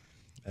around?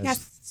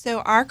 Yes,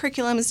 so our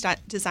curriculum is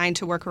designed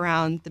to work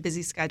around the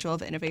busy schedule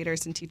of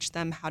innovators and teach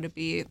them how to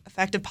be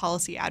effective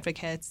policy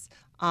advocates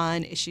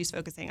on issues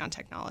focusing on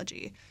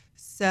technology.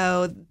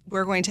 So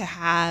we're going to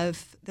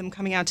have them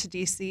coming out to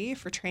DC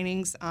for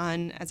trainings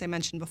on, as I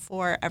mentioned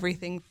before,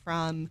 everything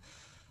from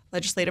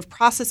legislative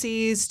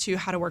processes to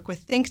how to work with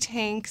think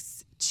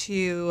tanks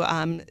to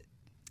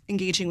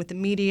engaging with the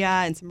media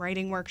and some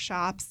writing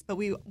workshops. But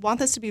we want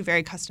this to be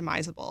very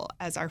customizable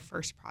as our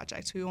first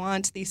project. We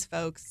want these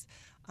folks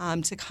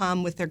to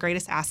come with their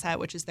greatest asset,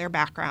 which is their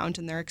background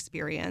and their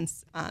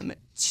experience,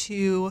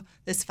 to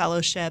this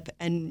fellowship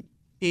and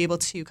be able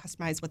to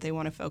customize what they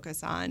want to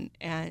focus on.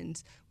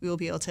 And we will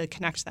be able to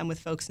connect them with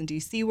folks in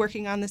DC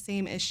working on the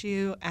same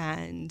issue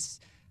and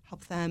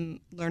help them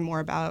learn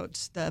more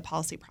about the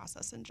policy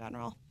process in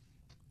general.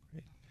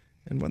 Great.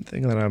 And one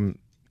thing that I'm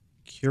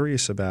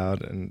curious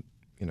about, and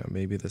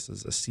maybe this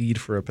is a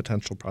seed for a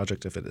potential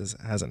project if it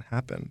hasn't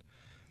happened,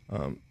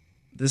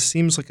 this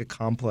seems like a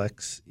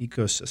complex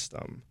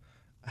ecosystem.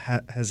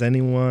 Has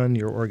anyone,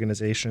 your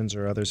organizations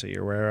or others that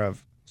you're aware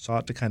of,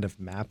 sought to kind of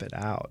map it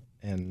out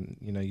and,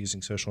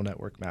 using social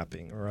network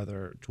mapping or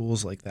other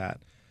tools like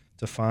that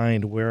to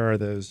find where are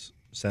those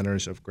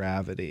centers of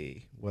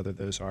gravity, whether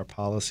those are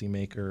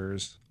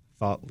policymakers,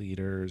 thought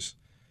leaders,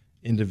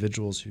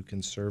 individuals who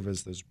can serve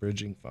as those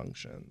bridging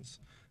functions?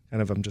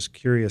 I'm just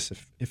curious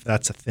if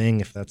that's a thing,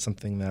 if that's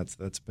something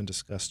that's been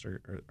discussed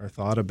or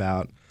thought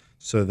about,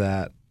 so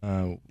that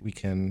we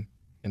can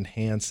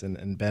enhance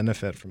and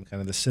benefit from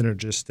kind of the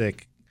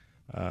synergistic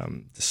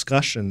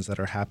discussions that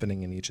are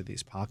happening in each of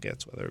these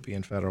pockets, whether it be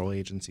in federal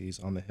agencies,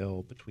 on the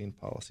Hill, between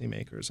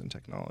policymakers and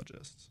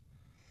technologists.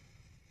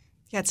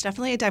 Yeah, it's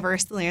definitely a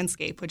diverse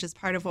landscape, which is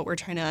part of what we're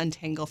trying to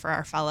untangle for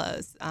our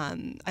fellows,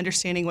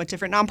 understanding what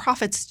different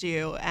nonprofits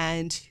do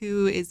and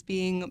who is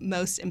being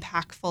most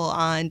impactful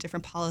on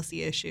different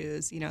policy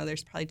issues.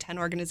 There's probably 10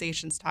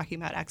 organizations talking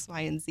about X,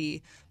 Y, and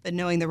Z, but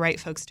knowing the right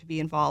folks to be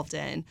involved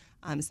in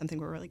is something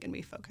we're really going to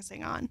be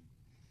focusing on.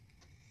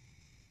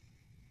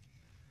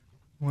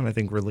 One I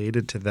think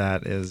related to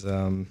that is,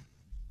 I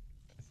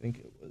think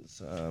it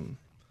was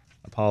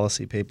a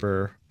policy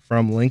paper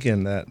from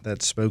Lincoln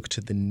that spoke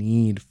to the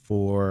need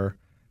for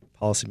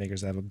policymakers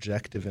to have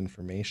objective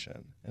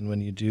information. And when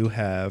you do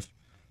have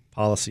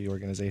policy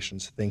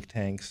organizations, think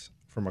tanks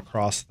from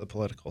across the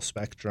political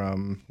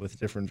spectrum with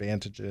different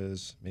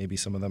vantages, maybe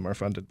some of them are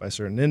funded by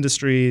certain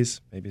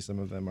industries, maybe some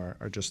of them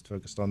are just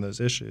focused on those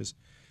issues,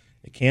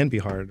 it can be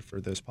hard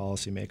for those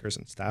policymakers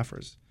and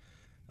staffers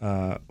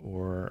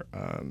or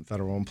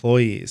federal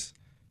employees,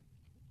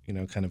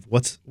 kind of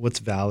what's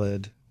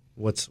valid,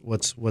 what's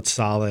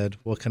solid,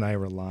 what can I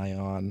rely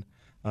on,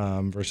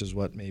 versus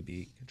what may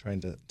be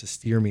trying to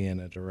steer me in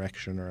a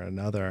direction or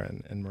another.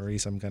 And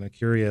Maurice, I'm kind of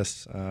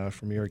curious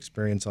from your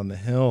experience on the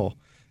Hill,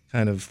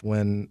 kind of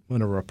when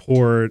a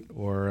report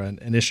or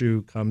an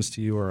issue comes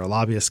to you or a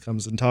lobbyist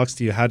comes and talks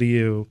to you, how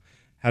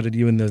did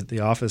you in the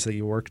office that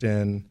you worked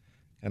in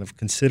kind of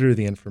consider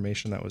the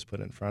information that was put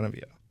in front of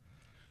you?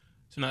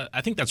 So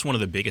I think that's one of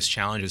the biggest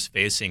challenges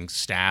facing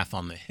staff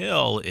on the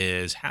Hill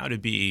is how to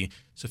be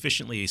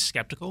sufficiently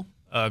skeptical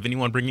of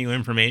anyone bringing you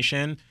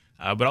information,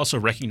 but also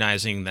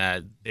recognizing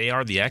that they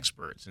are the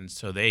experts. And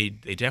so they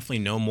definitely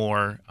know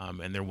more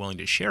and they're willing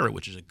to share it,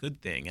 which is a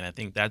good thing. And I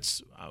think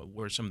that's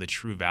where some of the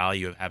true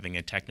value of having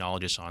a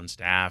technologist on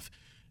staff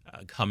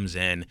comes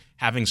in.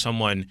 Having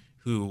someone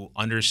who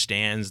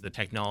understands the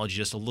technology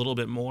just a little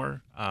bit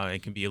more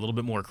and can be a little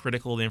bit more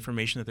critical of the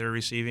information that they're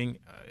receiving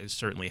is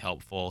certainly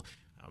helpful.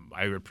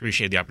 I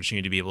appreciate the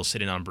opportunity to be able to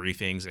sit in on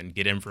briefings and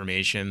get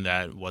information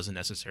that wasn't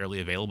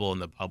necessarily available in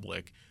the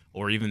public,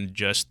 or even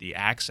just the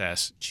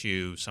access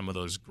to some of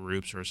those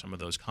groups or some of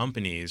those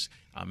companies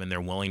and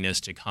their willingness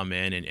to come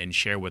in and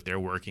share what they're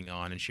working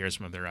on and share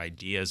some of their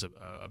ideas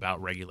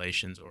about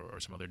regulations or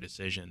some other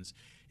decisions.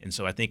 And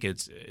so I think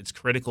it's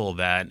critical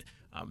that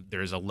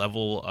there's a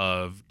level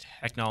of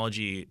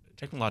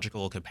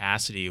technological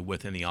capacity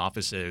within the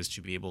offices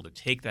to be able to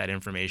take that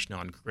information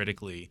on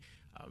critically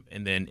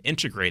and then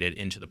integrate it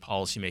into the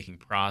policymaking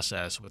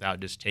process without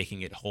just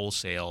taking it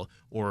wholesale,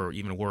 or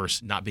even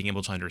worse, not being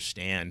able to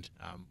understand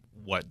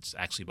what's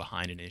actually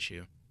behind an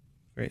issue.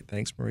 Great.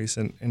 Thanks, Maurice.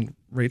 And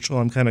Rachel,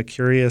 I'm kind of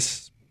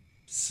curious,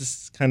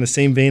 kind of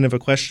same vein of a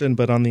question,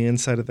 but on the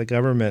inside of the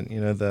government,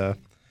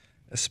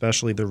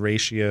 especially the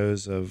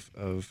ratios of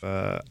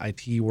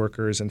IT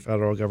workers in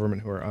federal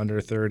government who are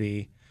under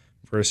 30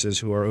 versus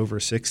who are over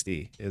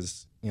 60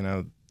 is,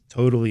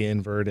 totally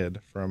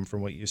inverted from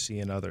what you see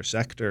in other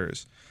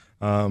sectors.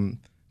 Were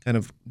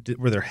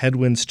there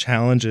headwinds,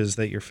 challenges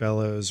that your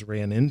fellows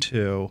ran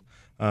into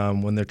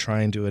when they're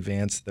trying to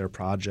advance their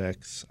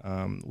projects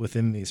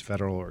within these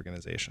federal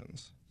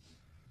organizations?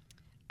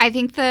 I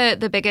think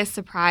the biggest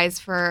surprise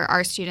for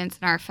our students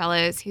and our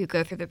fellows who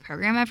go through the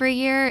program every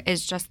year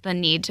is just the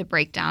need to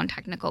break down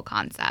technical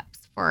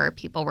concepts for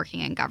people working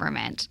in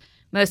government.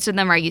 most of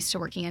them are used to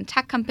working in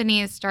tech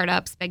companies,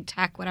 startups, big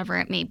tech, whatever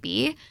it may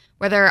be,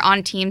 where they're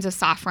on teams of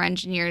software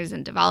engineers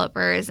and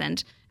developers,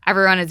 and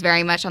everyone is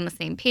very much on the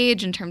same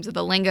page in terms of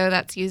the lingo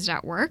that's used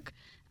at work.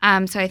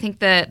 So I think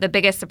the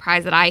biggest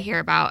surprise that I hear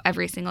about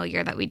every single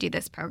year that we do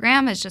this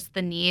program is just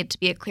the need to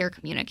be a clear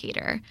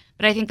communicator.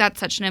 But I think that's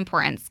such an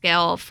important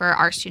skill for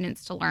our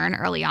students to learn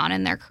early on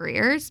in their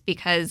careers,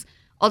 because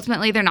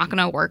ultimately they're not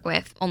going to work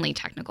with only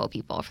technical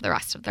people for the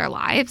rest of their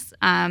lives.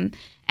 And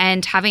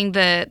having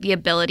the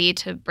ability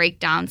to break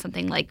down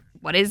something like,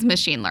 what is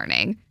machine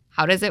learning?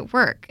 How does it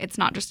work? It's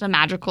not just a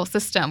magical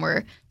system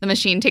where the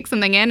machine takes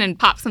something in and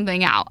pops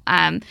something out.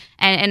 And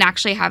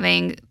actually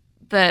having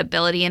the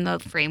ability and the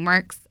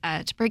frameworks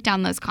to break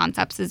down those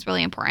concepts is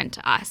really important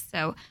to us.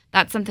 So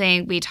that's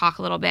something we talk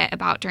a little bit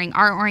about during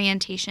our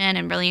orientation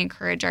and really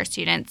encourage our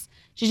students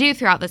to do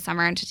throughout the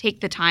summer, and to take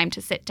the time to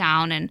sit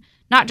down and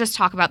not just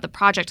talk about the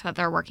project that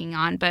they're working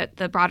on, but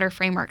the broader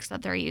frameworks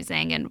that they're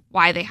using and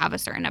why they have a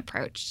certain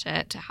approach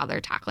to how they're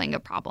tackling a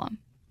problem.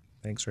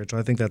 Thanks, Rachel.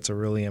 I think that's a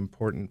really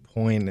important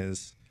point.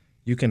 Is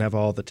you can have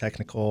all the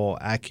technical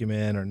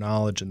acumen or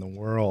knowledge in the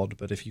world,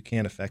 but if you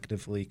can't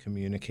effectively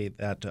communicate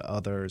that to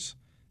others,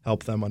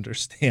 help them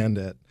understand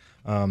it,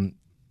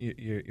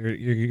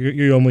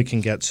 you only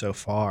can get so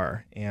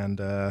far. And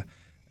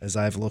as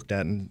I've looked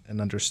at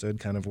and understood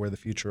kind of where the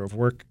future of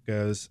work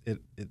goes,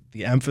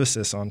 the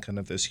emphasis on kind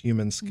of those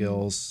human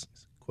skills,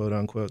 quote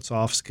unquote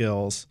soft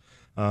skills,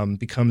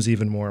 becomes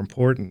even more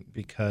important,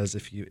 because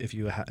if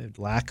you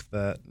lack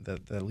the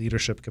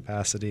leadership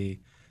capacity,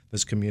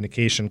 those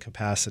communication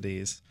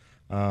capacities,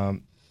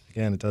 again,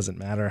 it doesn't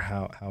matter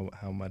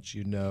how much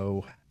you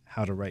know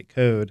how to write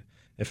code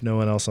if no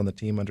one else on the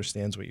team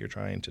understands what you're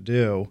trying to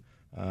do.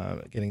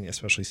 Getting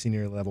especially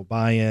senior level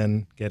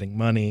buy-in, getting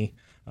money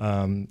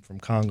from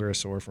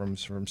Congress or from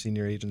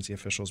senior agency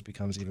officials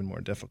becomes even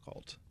more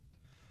difficult.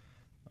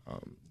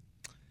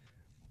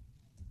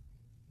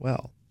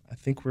 Well, I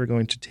think we're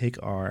going to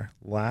take our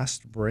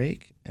last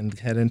break and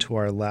head into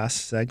our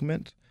last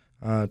segment,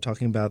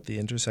 talking about the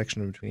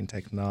intersection between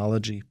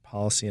technology,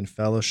 policy, and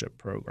fellowship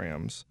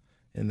programs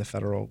in the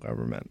federal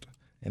government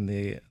and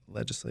the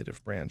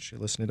legislative branch. You're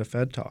listening to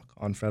Fed Talk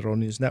on Federal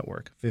News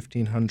Network,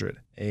 1500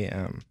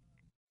 AM.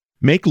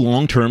 Make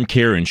long-term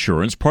care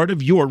insurance part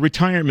of your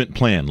retirement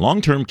plan.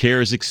 Long-term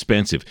care is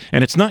expensive,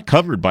 and it's not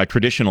covered by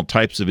traditional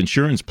types of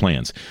insurance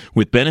plans.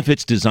 With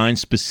benefits designed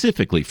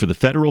specifically for the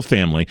federal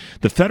family,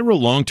 the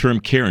Federal Long-Term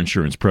Care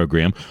Insurance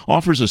Program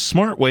offers a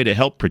smart way to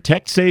help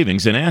protect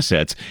savings and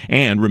assets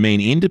and remain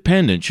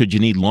independent should you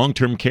need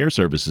long-term care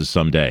services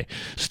someday.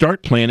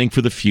 Start planning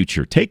for the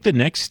future. Take the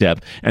next step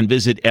and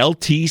visit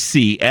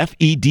ltcfeds.com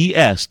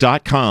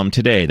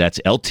today. That's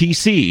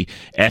ltcfeds.com.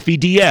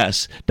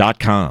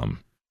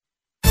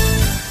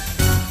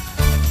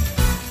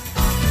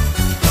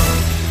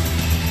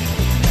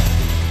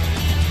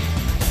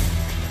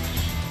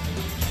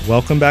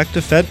 Welcome back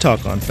to Fed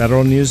Talk on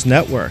Federal News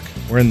Network.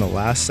 We're in the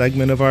last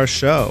segment of our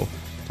show,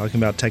 talking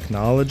about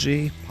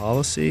technology,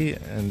 policy,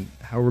 and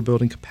how we're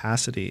building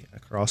capacity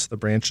across the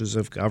branches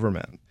of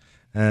government.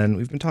 And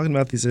we've been talking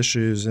about these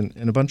issues in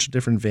a bunch of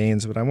different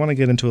veins, but I want to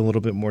get into a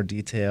little bit more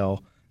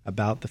detail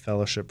about the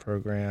fellowship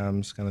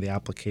programs, kind of the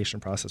application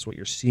process, what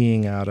you're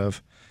seeing out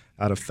of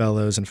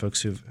fellows and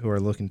folks who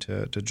are looking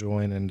to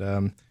join.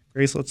 And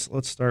Grace,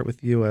 let's start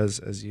with you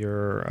as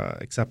you're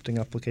accepting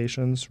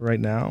applications right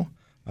now.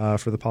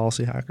 For the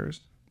policy hackers?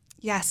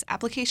 Yes,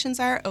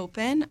 applications are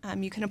open.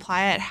 You can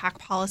apply at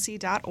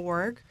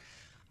hackpolicy.org.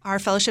 Our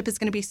fellowship is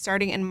going to be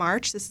starting in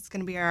March. This is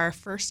going to be our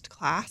first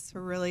class.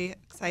 We're really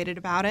excited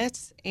about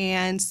it.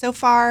 And so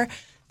far,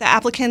 the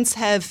applicants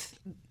have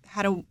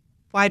had a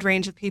wide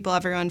range of people,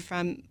 everyone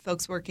from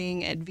folks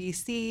working at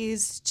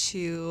VCs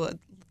to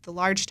the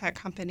large tech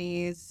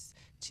companies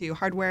to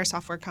hardware,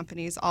 software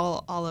companies,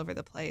 all over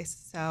the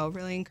place. So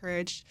really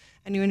encourage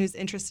anyone who's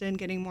interested in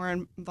getting more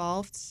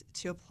involved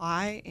to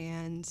apply.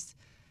 And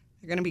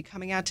they're going to be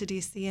coming out to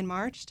D.C. in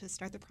March to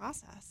start the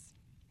process.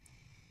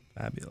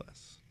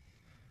 Fabulous.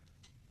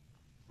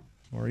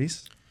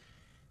 Maurice?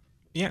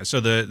 Yeah, so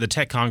the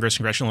Tech Congress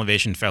Congressional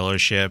Innovation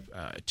Fellowship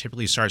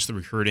typically starts the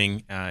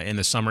recruiting in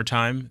the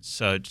summertime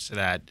so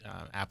that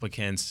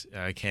applicants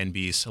can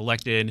be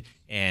selected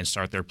and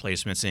start their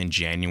placements in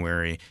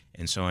January.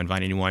 And so I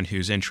invite anyone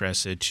who's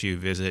interested to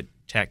visit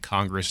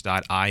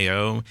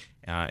techcongress.io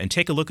and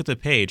take a look at the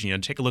page.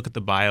 Take a look at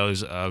the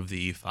bios of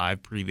the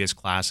 5 previous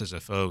classes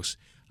of folks.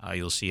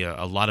 You'll see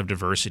a lot of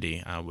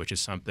diversity, which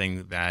is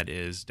something that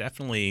is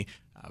definitely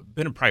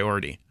been a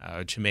priority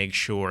to make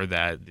sure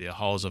that the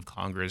halls of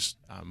Congress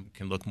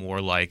can look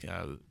more like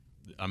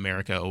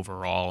America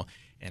overall.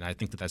 And I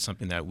think that that's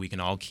something that we can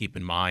all keep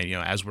in mind.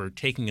 As we're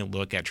taking a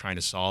look at trying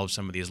to solve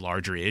some of these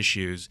larger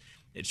issues,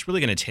 it's really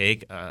going to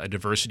take a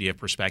diversity of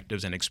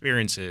perspectives and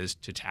experiences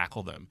to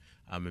tackle them,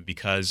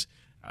 because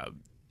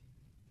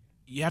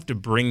you have to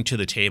bring to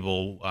the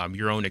table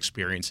your own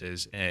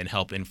experiences and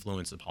help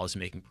influence the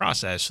policymaking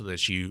process so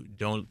that you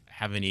don't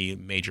have any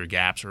major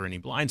gaps or any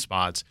blind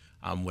spots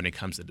when it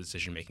comes to the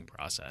decision-making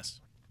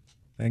process.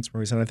 Thanks,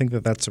 Maurice. And I think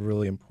that that's a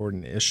really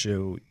important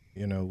issue.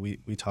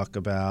 we talk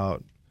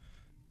about,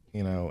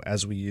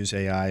 as we use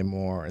AI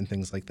more and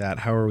things like that,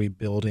 how are we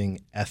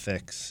building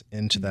ethics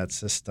into that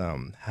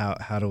system?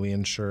 How do we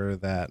ensure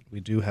that we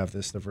do have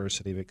this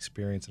diversity of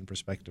experience and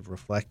perspective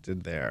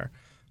reflected there?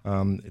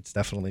 It's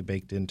definitely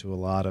baked into a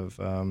lot of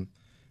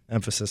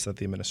emphasis that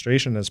the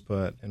administration has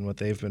put and what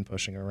they've been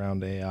pushing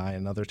around AI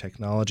and other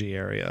technology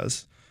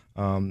areas.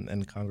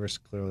 And Congress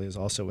clearly is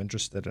also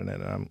interested in it.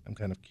 I'm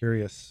kind of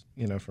curious,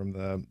 from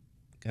the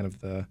kind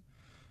of the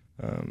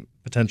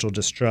potential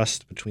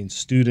distrust between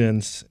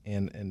students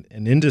and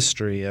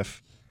industry,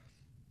 if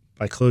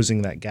by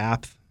closing that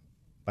gap,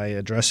 by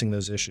addressing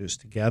those issues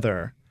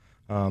together,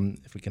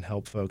 if we can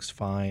help folks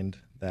find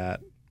that,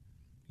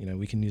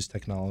 we can use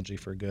technology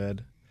for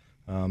good.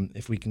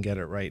 If we can get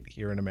it right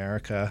here in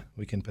America,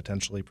 we can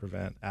potentially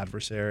prevent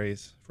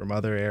adversaries from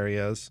other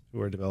areas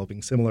who are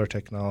developing similar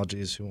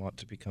technologies who want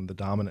to become the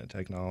dominant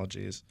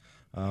technologies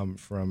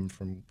from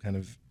kind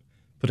of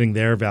putting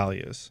their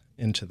values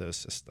into those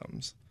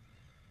systems.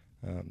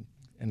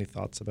 Any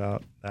thoughts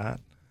about that?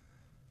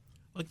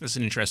 I think that's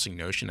an interesting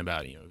notion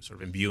about sort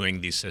of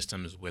imbuing these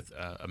systems with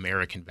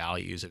American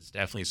values. It's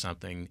definitely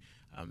something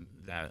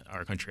that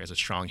our country has a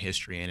strong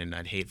history in, and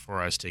I'd hate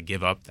for us to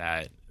give up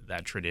that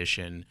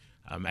tradition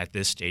at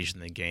this stage in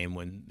the game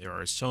when there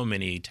are so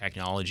many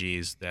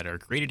technologies that are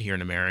created here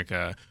in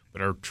America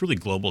but are truly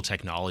global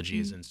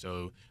technologies. Mm-hmm. And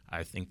so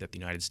I think that the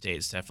United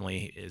States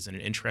definitely is in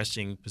an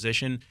interesting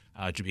position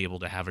to be able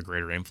to have a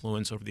greater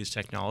influence over these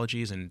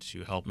technologies and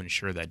to help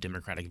ensure that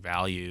democratic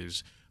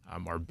values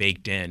are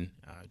baked in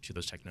to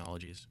those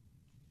technologies.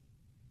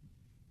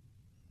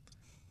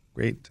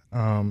 Great.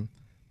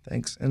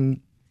 Thanks.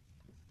 And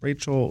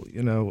Rachel,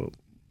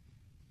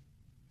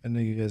 I know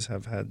you guys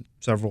have had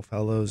several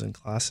fellows and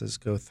classes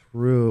go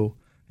through,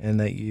 and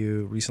that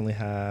you recently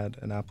had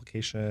an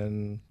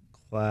application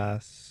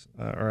class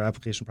or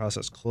application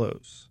process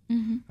close.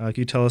 Mm-hmm. Can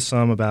you tell us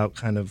some about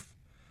kind of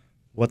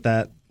what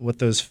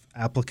those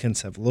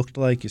applicants have looked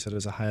like? You said it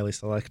was a highly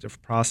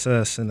selective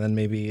process, and then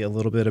maybe a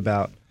little bit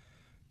about,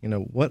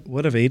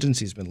 what have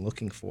agencies been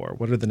looking for?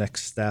 What are the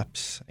next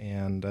steps?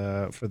 And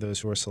for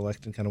those who are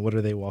selected, kind of what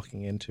are they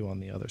walking into on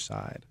the other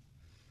side?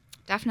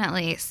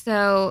 Definitely.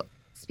 So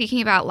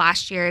speaking about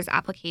last year's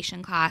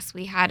application class,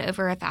 we had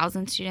over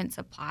 1,000 students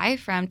apply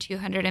from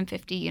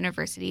 250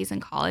 universities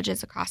and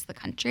colleges across the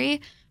country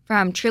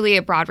from truly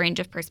a broad range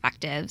of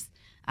perspectives.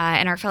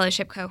 In our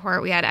fellowship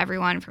cohort, we had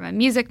everyone from a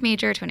music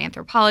major to an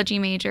anthropology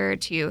major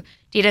to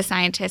data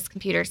scientists,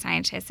 computer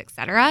scientists, et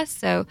cetera.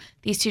 So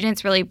these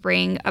students really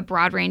bring a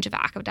broad range of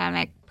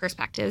academic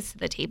perspectives to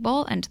the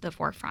table and to the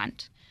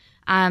forefront.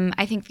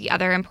 I think the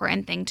other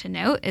important thing to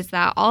note is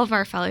that all of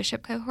our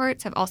fellowship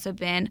cohorts have also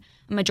been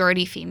a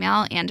majority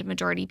female and a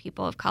majority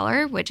people of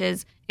color, which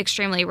is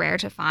extremely rare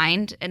to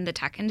find in the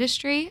tech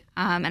industry.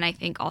 And I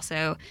think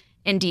also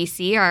in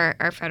DC,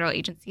 our federal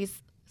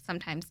agencies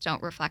sometimes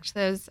don't reflect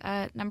those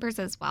numbers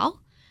as well.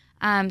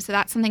 So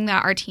that's something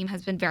that our team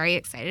has been very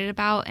excited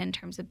about in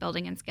terms of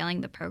building and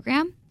scaling the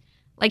program.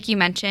 Like you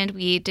mentioned,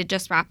 we did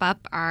just wrap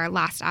up our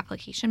last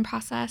application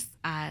process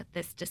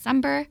this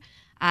December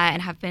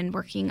and have been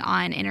working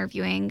on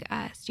interviewing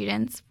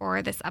students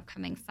for this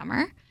upcoming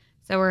summer.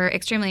 So we're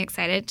extremely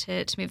excited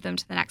to move them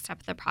to the next step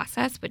of the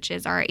process, which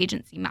is our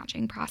agency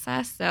matching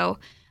process. So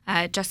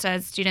just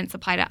as students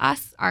apply to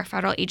us, our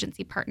federal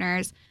agency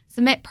partners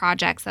submit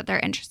projects that they're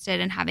interested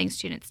in having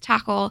students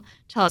tackle,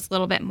 tell us a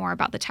little bit more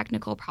about the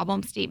technical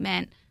problem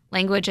statement,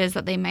 languages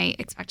that they might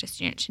expect a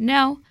student to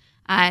know.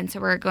 And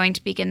so we're going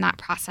to begin that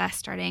process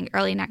starting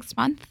early next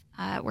month,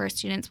 where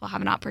students will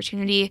have an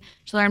opportunity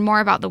to learn more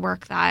about the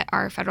work that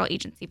our federal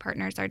agency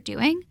partners are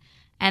doing.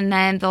 And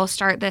then they'll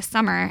start this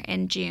summer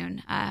in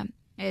June,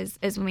 is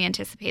when we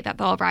anticipate that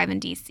they'll arrive in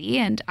DC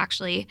and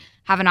actually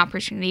have an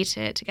opportunity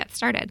to get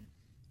started.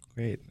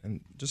 Great.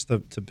 And just to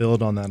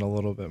build on that a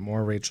little bit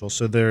more, Rachel,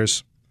 so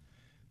there's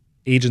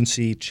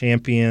agency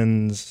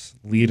champions,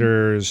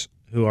 leaders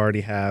who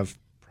already have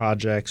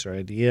projects or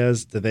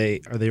ideas. Are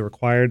they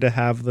required to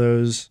have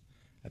those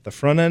at the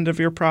front end of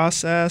your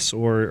process,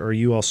 or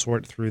you all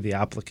sort through the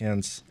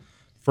applicants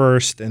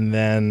first and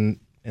then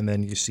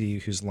you see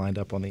who's lined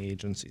up on the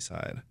agency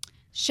side?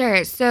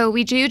 Sure. So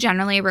we do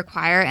generally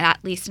require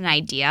at least an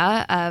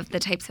idea of the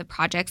types of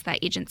projects that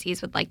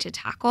agencies would like to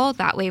tackle.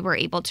 That way we're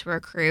able to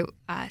recruit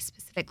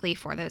specifically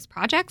for those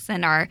projects,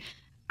 and our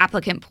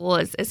applicant pool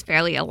is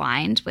fairly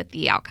aligned with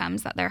the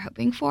outcomes that they're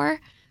hoping for.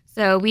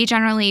 So we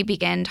generally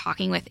begin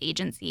talking with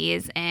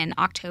agencies in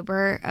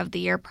October of the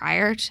year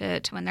prior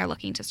to when they're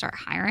looking to start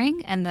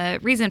hiring. And the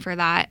reason for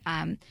that,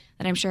 that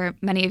I'm sure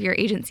many of your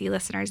agency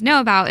listeners know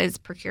about, is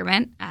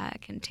procurement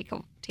can take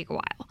a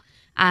while.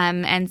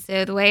 And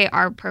so the way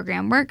our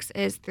program works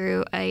is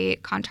through a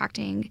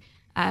contracting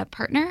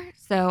partner.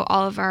 So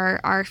all of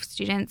our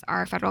students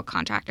are federal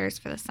contractors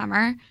for the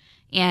summer.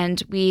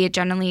 And we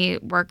generally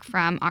work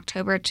from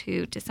October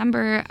to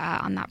December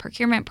on that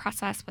procurement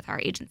process with our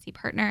agency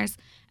partners,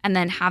 and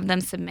then have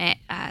them submit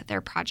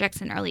their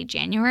projects in early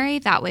January.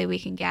 That way we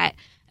can get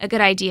a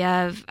good idea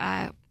of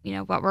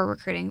what we're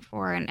recruiting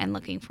for and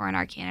looking for in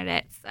our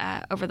candidates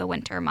over the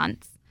winter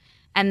months.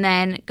 And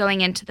then going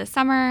into the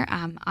summer,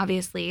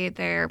 obviously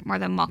they're more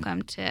than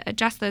welcome to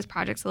adjust those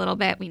projects a little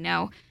bit. We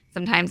know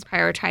sometimes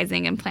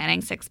prioritizing and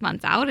planning 6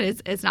 months out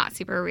is not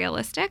super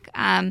realistic.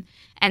 And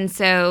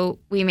so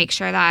we make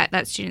sure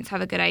that students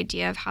have a good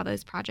idea of how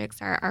those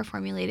projects are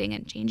formulating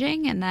and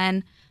changing. And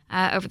then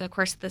over the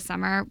course of the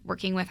summer,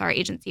 working with our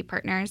agency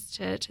partners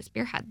to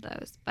spearhead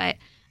those. But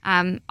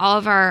all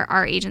of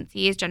our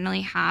agencies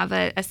generally have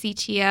a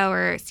CTO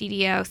or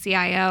CDO,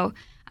 CIO,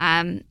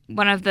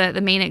 one of the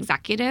main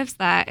executives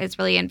that is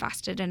really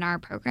invested in our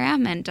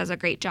program and does a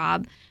great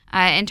job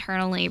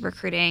internally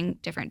recruiting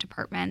different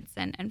departments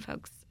and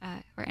folks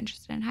who are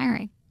interested in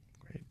hiring.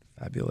 Great.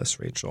 Fabulous,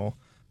 Rachel.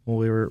 Well,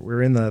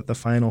 we're in the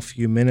final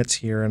few minutes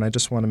here, and I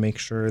just want to make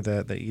sure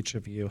that each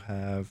of you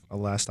have a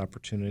last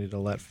opportunity to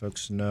let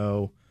folks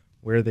know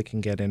where they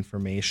can get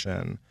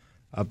information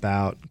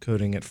about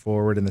Coding It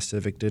Forward and the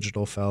Civic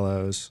Digital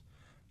Fellows,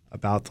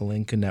 about the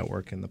Lincoln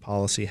Network and the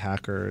Policy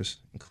Hackers,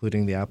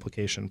 including the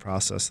application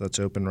process that's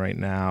open right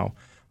now,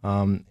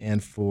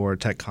 and for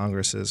Tech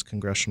Congress's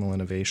Congressional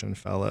Innovation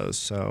Fellows.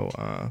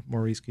 So,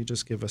 Maurice, can you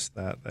just give us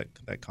that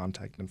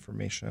contact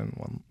information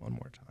one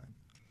more time?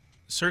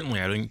 Certainly.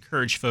 I would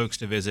encourage folks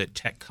to visit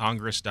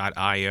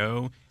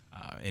techcongress.io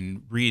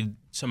and read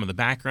some of the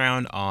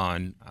background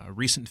on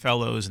recent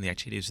fellows and the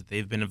activities that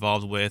they've been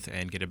involved with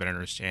and get a better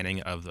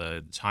understanding of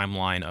the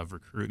timeline of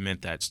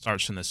recruitment that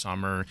starts in the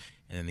summer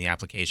and then the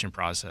application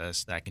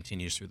process that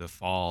continues through the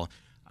fall.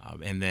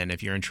 And then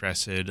if you're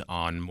interested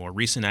on more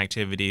recent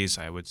activities,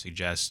 I would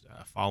suggest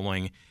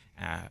following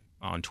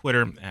on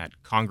Twitter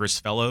at Congress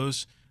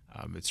Fellows.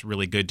 It's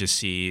really good to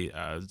see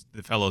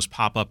the fellows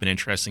pop up in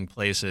interesting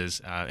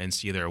places and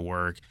see their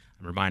work.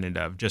 I'm reminded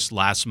of just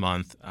last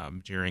month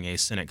during a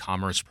Senate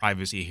Commerce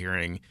Privacy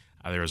hearing,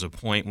 there was a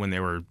point when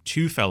there were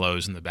 2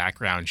 fellows in the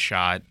background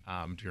shot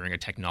during a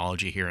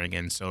technology hearing.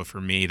 And so for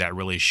me, that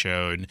really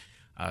showed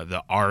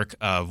the arc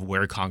of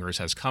where Congress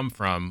has come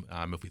from.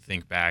 If we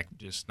think back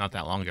just not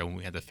that long ago when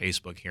we had the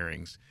Facebook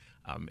hearings.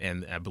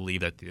 And I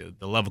believe that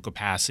the level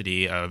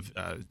capacity of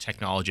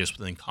technologists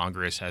within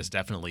Congress has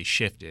definitely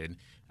shifted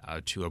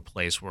to a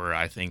place where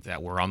I think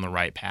that we're on the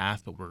right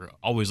path, but we're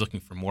always looking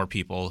for more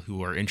people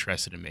who are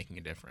interested in making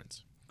a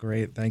difference.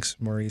 Great. Thanks,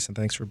 Maurice, and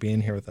thanks for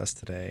being here with us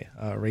today.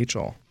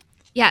 Rachel.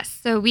 Yes,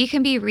 so we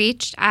can be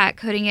reached at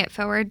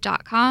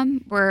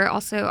codingitforward.com. We're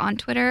also on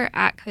Twitter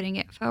at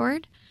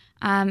codingitforward.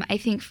 I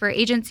think for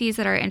agencies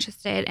that are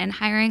interested in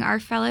hiring our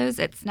fellows,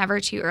 it's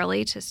never too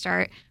early to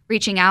start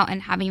reaching out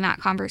and having that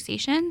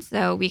conversation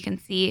so we can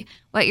see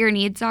what your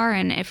needs are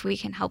and if we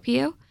can help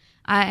you.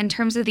 In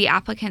terms of the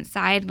applicant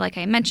side, like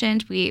I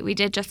mentioned, we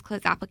did just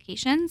close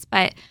applications,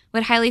 but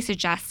would highly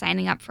suggest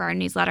signing up for our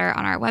newsletter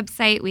on our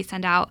website. We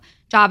send out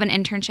job and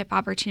internship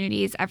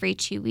opportunities every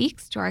 2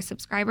 weeks to our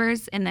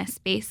subscribers in this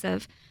space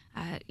of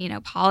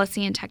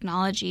policy and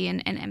technology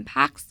and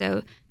impact.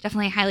 So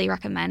definitely highly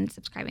recommend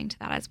subscribing to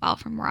that as well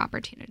for more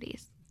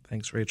opportunities.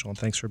 Thanks, Rachel, and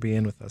thanks for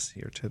being with us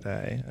here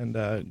today.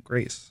 And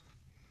Grace.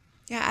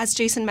 Yeah, as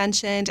Jason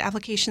mentioned,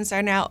 applications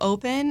are now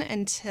open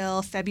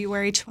until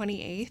February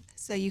 28th.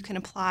 So you can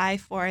apply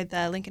for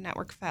the Lincoln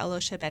Network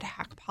Fellowship at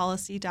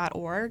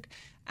hackpolicy.org.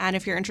 And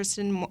if you're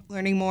interested in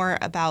learning more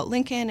about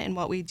Lincoln and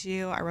what we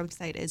do, our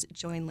website is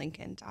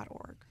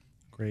joinlincoln.org.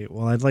 Great.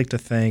 Well, I'd like to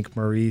thank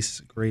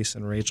Maurice, Grace,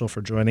 and Rachel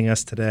for joining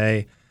us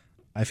today.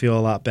 I feel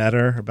a lot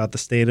better about the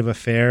state of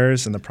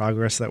affairs and the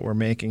progress that we're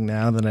making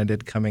now than I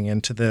did coming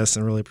into this,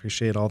 and really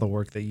appreciate all the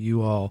work that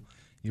you all,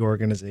 your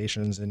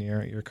organizations, and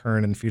your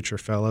current and future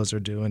fellows are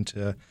doing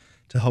to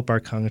help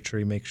our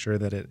country make sure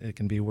that it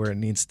can be where it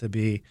needs to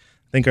be.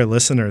 Thank our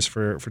listeners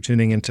for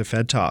tuning into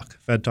Fed Talk.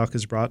 Fed Talk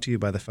is brought to you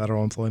by the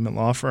federal employment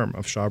law firm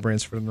of Shaw,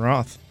 Bransford &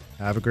 Roth.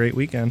 Have a great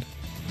weekend.